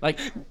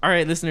 Like, all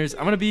right, listeners,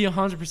 I'm gonna be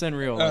 100%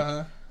 real.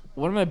 Like,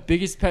 one of my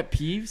biggest pet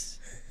peeves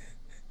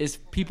is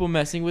people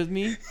messing with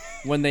me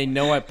when they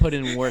know I put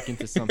in work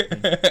into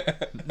something.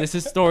 This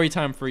is story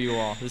time for you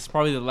all. This is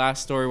probably the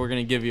last story we're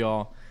gonna give you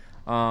all.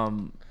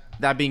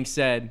 That being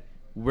said,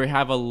 we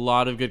have a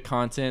lot of good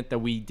content that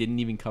we didn't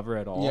even cover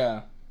at all.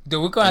 Yeah.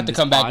 Dude, we're gonna have to this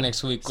come back pod.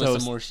 next week with So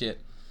some more shit.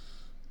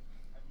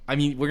 I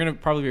mean, we're gonna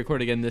probably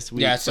record again this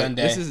week. Yeah, but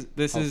Sunday,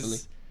 This hopefully.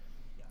 is.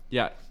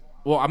 Yeah.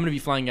 Well, I'm gonna be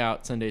flying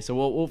out Sunday, so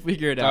we'll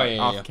figure it out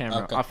off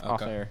camera, Okay, off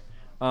okay. air.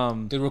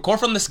 Dude, record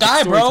from the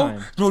sky, story bro.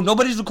 time. Bro,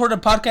 nobody's recording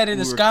a podcast in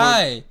the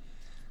sky.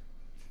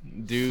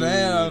 Dude,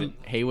 Fam.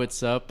 Hey,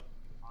 what's up?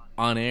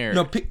 On air.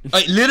 No,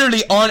 like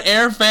literally on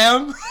air,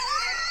 fam.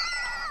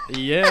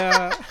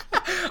 Yeah.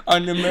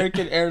 On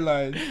American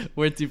Airlines.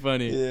 We're too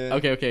funny. Yeah.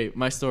 Okay,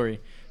 my story.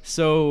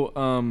 So,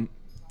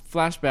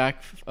 flashback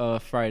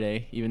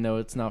Friday, even though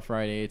it's not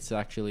Friday, it's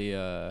actually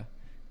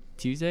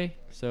Tuesday.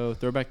 So,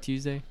 throwback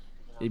Tuesday,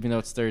 even though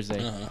it's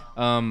Thursday.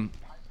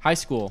 High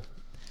school.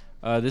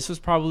 This was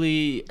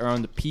probably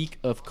around the peak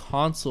of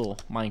console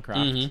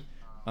Minecraft.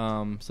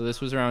 So this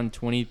was around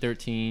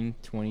 2013,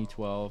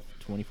 2012,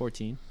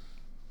 2014.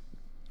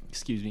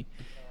 Excuse me.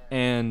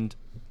 And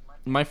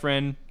my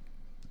friend,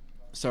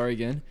 sorry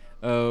again,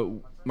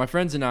 my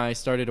friends and I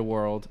started a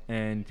world,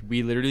 and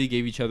we literally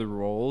gave each other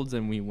roles,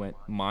 and we went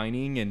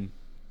mining, and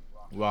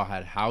we all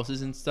had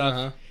houses and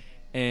stuff.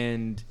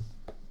 And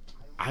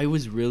I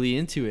was really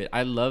into it.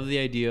 I love the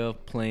idea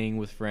of playing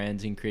with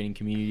friends and creating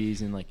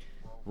communities and like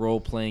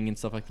role playing and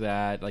stuff like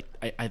that. Like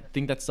I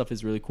think that stuff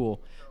is really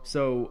cool.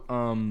 So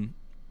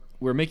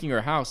we're making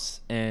our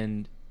house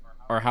and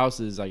our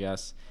houses, I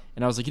guess.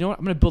 And I was like, you know what?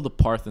 I'm gonna build a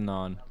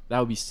Parthenon. That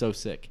would be so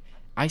sick.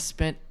 I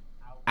spent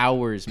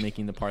hours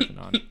making the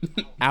Parthenon.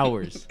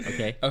 Hours.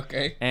 Okay.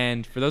 Okay.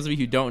 And for those of you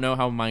who don't know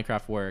how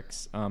Minecraft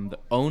works, the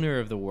owner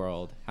of the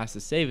world has to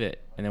save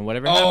it, and then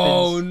whatever happens,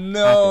 happens.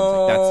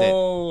 Like, that's it.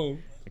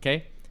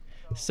 Okay.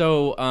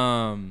 So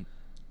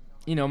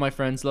you know, my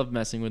friends love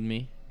messing with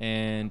me.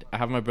 And I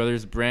have my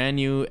brother's brand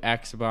new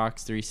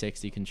Xbox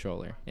 360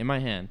 controller in my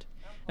hand.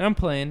 And I'm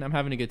playing. I'm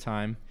having a good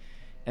time.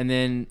 And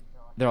then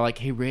they're like,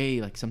 hey,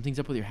 Ray, like, something's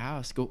up with your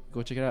house. Go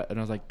check it out. And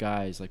I was like,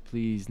 guys, like,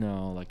 please,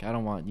 no. Like, I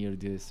don't want you to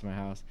do this to my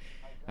house.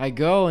 I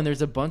go, and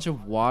there's a bunch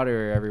of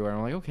water everywhere.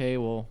 I'm like, okay,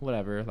 well,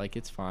 whatever. Like,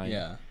 it's fine.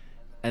 Yeah.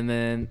 And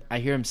then I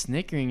hear him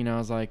snickering, and I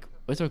was like,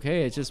 it's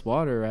okay. It's just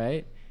water,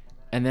 right?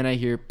 And then I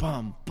hear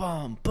bum,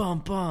 bum, bum,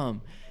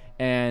 bum.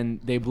 And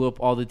they blew up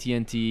all the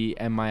TNT,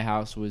 and my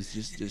house was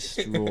just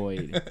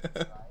destroyed,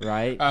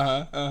 right?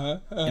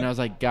 And I was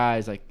like,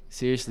 guys, like,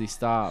 seriously,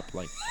 stop.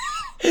 Like,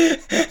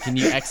 can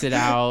you exit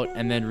out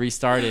and then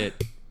restart it?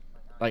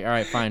 Like, all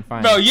right, fine.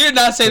 Bro, you did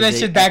not say that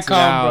shit that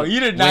calm, bro.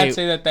 You did not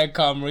say that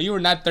calm, bro. You were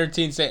not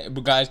 13 saying,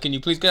 guys, can you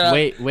please get out?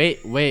 Wait.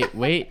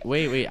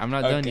 I'm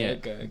not done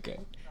yet. Okay.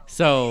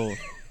 So,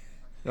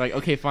 they're like,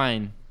 okay,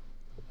 fine.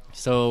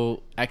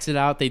 So, exit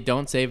out, they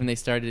don't save, and they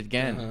start it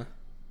again.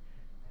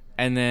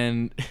 And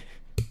then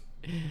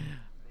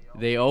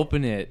they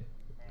open it,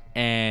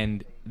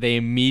 and they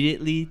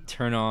immediately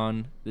turn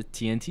on the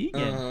TNT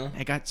again.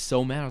 I got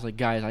so mad. I was like,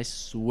 guys, I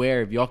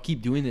swear, if y'all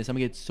keep doing this, I'm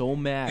going to get so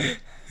mad.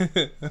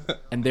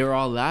 And they were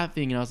all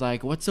laughing, and I was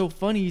like, what's so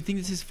funny? You think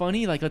this is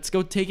funny? Like, let's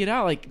go take it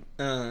out.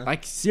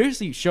 Like,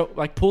 seriously,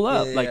 pull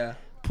up.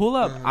 pull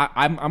up.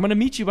 I'm gonna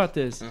meet you about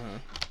this.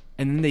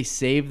 And then they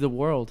saved the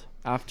world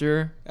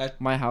after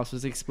my house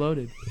was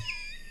exploded.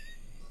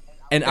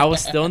 And I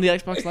was still in the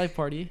Xbox Live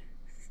party.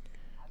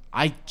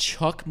 I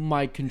chuck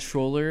my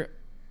controller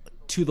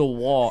to the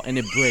wall and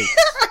it breaks.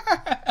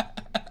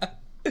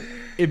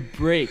 It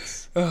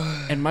breaks.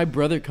 And my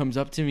brother comes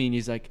up to me and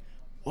he's like,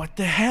 what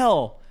the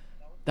hell?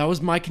 That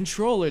was my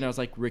controller. And I was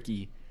like,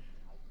 Ricky,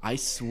 I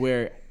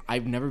swear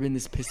I've never been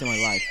this pissed in my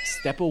life.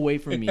 Step away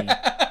from me.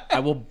 I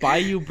will buy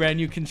you a brand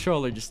new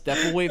controller. Just step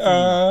away from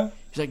me.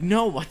 He's like,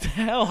 no, what the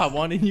hell? I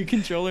want a new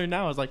controller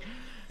now. I was like,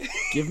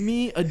 give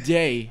me a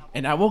day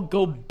and I will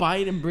go buy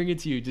it and bring it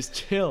to you. Just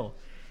chill.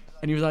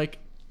 And he was like,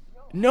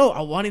 no,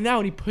 I want it now.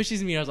 And he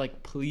pushes me. I was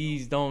like,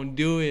 please don't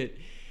do it.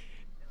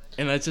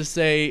 And let's just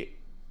say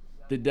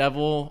the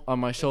devil on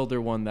my shoulder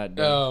won that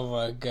day. Oh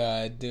my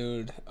god,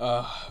 dude.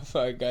 Oh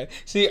my god.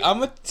 See,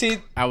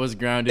 I was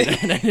grounded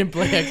and I didn't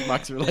play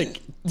Xbox for like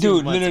 2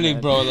 dude, months, literally,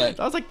 man. bro. Like,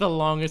 that was like the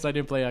longest I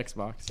didn't play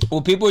Xbox.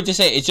 well, people would just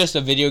say it's just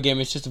a video game.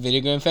 It's just a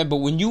video game fan. But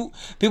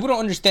people don't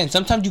understand.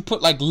 Sometimes you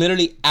put like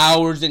literally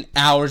hours and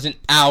hours and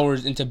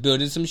hours into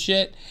building some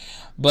shit.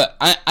 But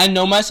I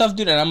know myself,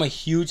 dude, and I'm a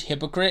huge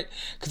hypocrite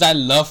because I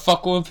love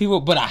fucking with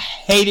people, but I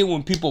hate it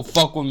when people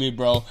fuck with me,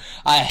 bro.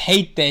 I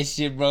hate that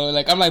shit, bro.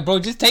 Like, I'm like, bro,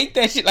 just take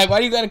that shit. Like, why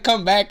do you gotta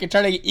come back and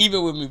try to get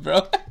even with me,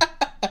 bro?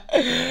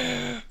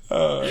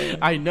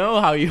 I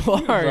know how you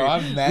are. Bro,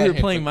 I'm mad we were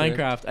playing hypocrite.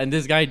 Minecraft, and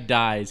this guy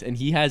dies, and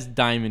he has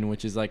diamond,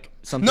 which is like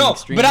something No,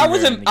 extremely but I rare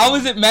in the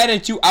wasn't game. mad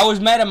at you. I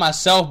was mad at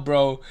myself,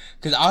 bro,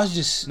 because I was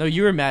just... No,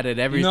 you were mad at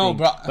everything. No,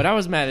 bro. But I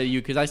was mad at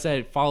you because I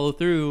said, follow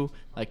through.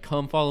 Like,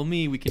 come follow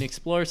me. We can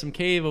explore some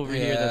cave over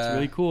here that's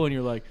really cool. And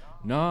you're like,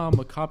 nah, I'm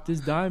going to cop this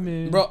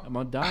diamond. Bro, I'm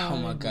going to die. oh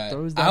my god.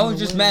 Throw his I diamond was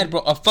just away. mad,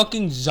 bro. A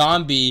fucking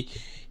zombie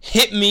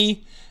hit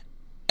me,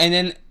 and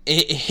then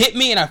it hit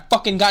me, and I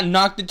fucking got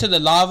knocked into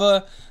the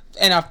lava,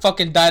 and I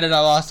fucking died, and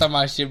I lost all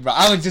my shit, bro.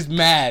 I was just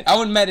mad. I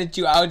wasn't mad at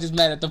you. I was just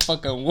mad at the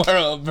fucking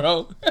world,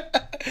 bro.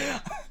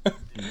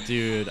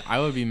 Dude, I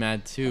would be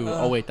mad too.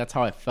 Oh, wait, that's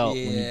how I felt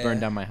when you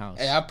burned down my house.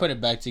 Hey, I put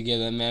it back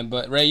together, man.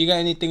 But, Ray, you got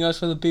anything else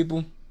for the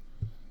people?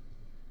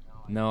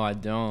 No, I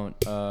don't.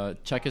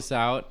 Check us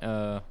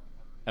out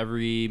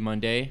every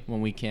Monday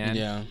when we can.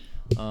 Yeah.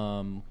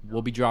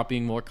 We'll be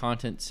dropping more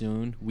content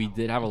soon. We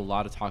did have a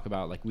lot to talk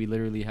about. Like, we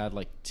literally had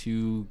like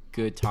 2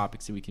 good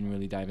topics that we can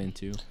really dive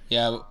into.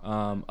 Yeah.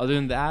 Other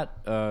than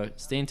that,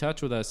 stay in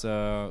touch with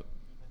us.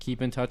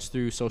 Keep in touch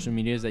through social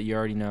medias that you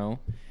already know.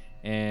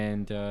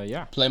 And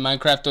yeah. Play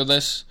Minecraft with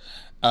us.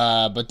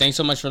 But thanks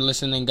so much for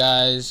listening,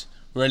 guys.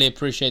 Really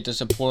appreciate the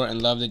support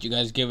and love that you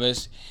guys give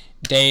us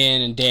day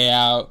in and day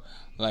out.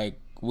 Like,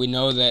 we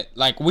know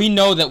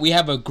that we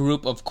have a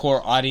group of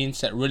core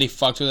audience that really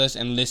fucks with us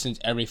and listens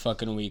every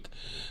fucking week.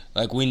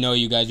 Like, we know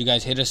you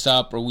guys hit us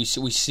up, or we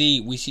see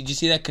just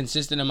see that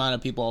consistent amount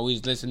of people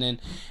always listening,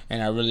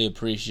 and I really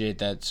appreciate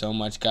that so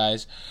much,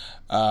 guys.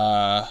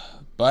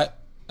 But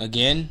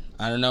again,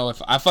 I don't know if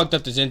I fucked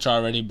up this intro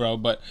already, bro,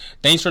 but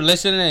thanks for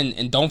listening,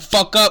 and don't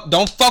fuck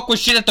with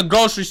shit at the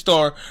grocery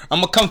store.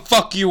 I'm gonna come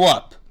fuck you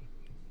up.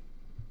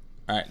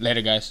 Alright,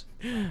 later, guys.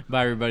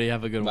 Bye, everybody.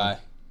 Have a good one. Bye.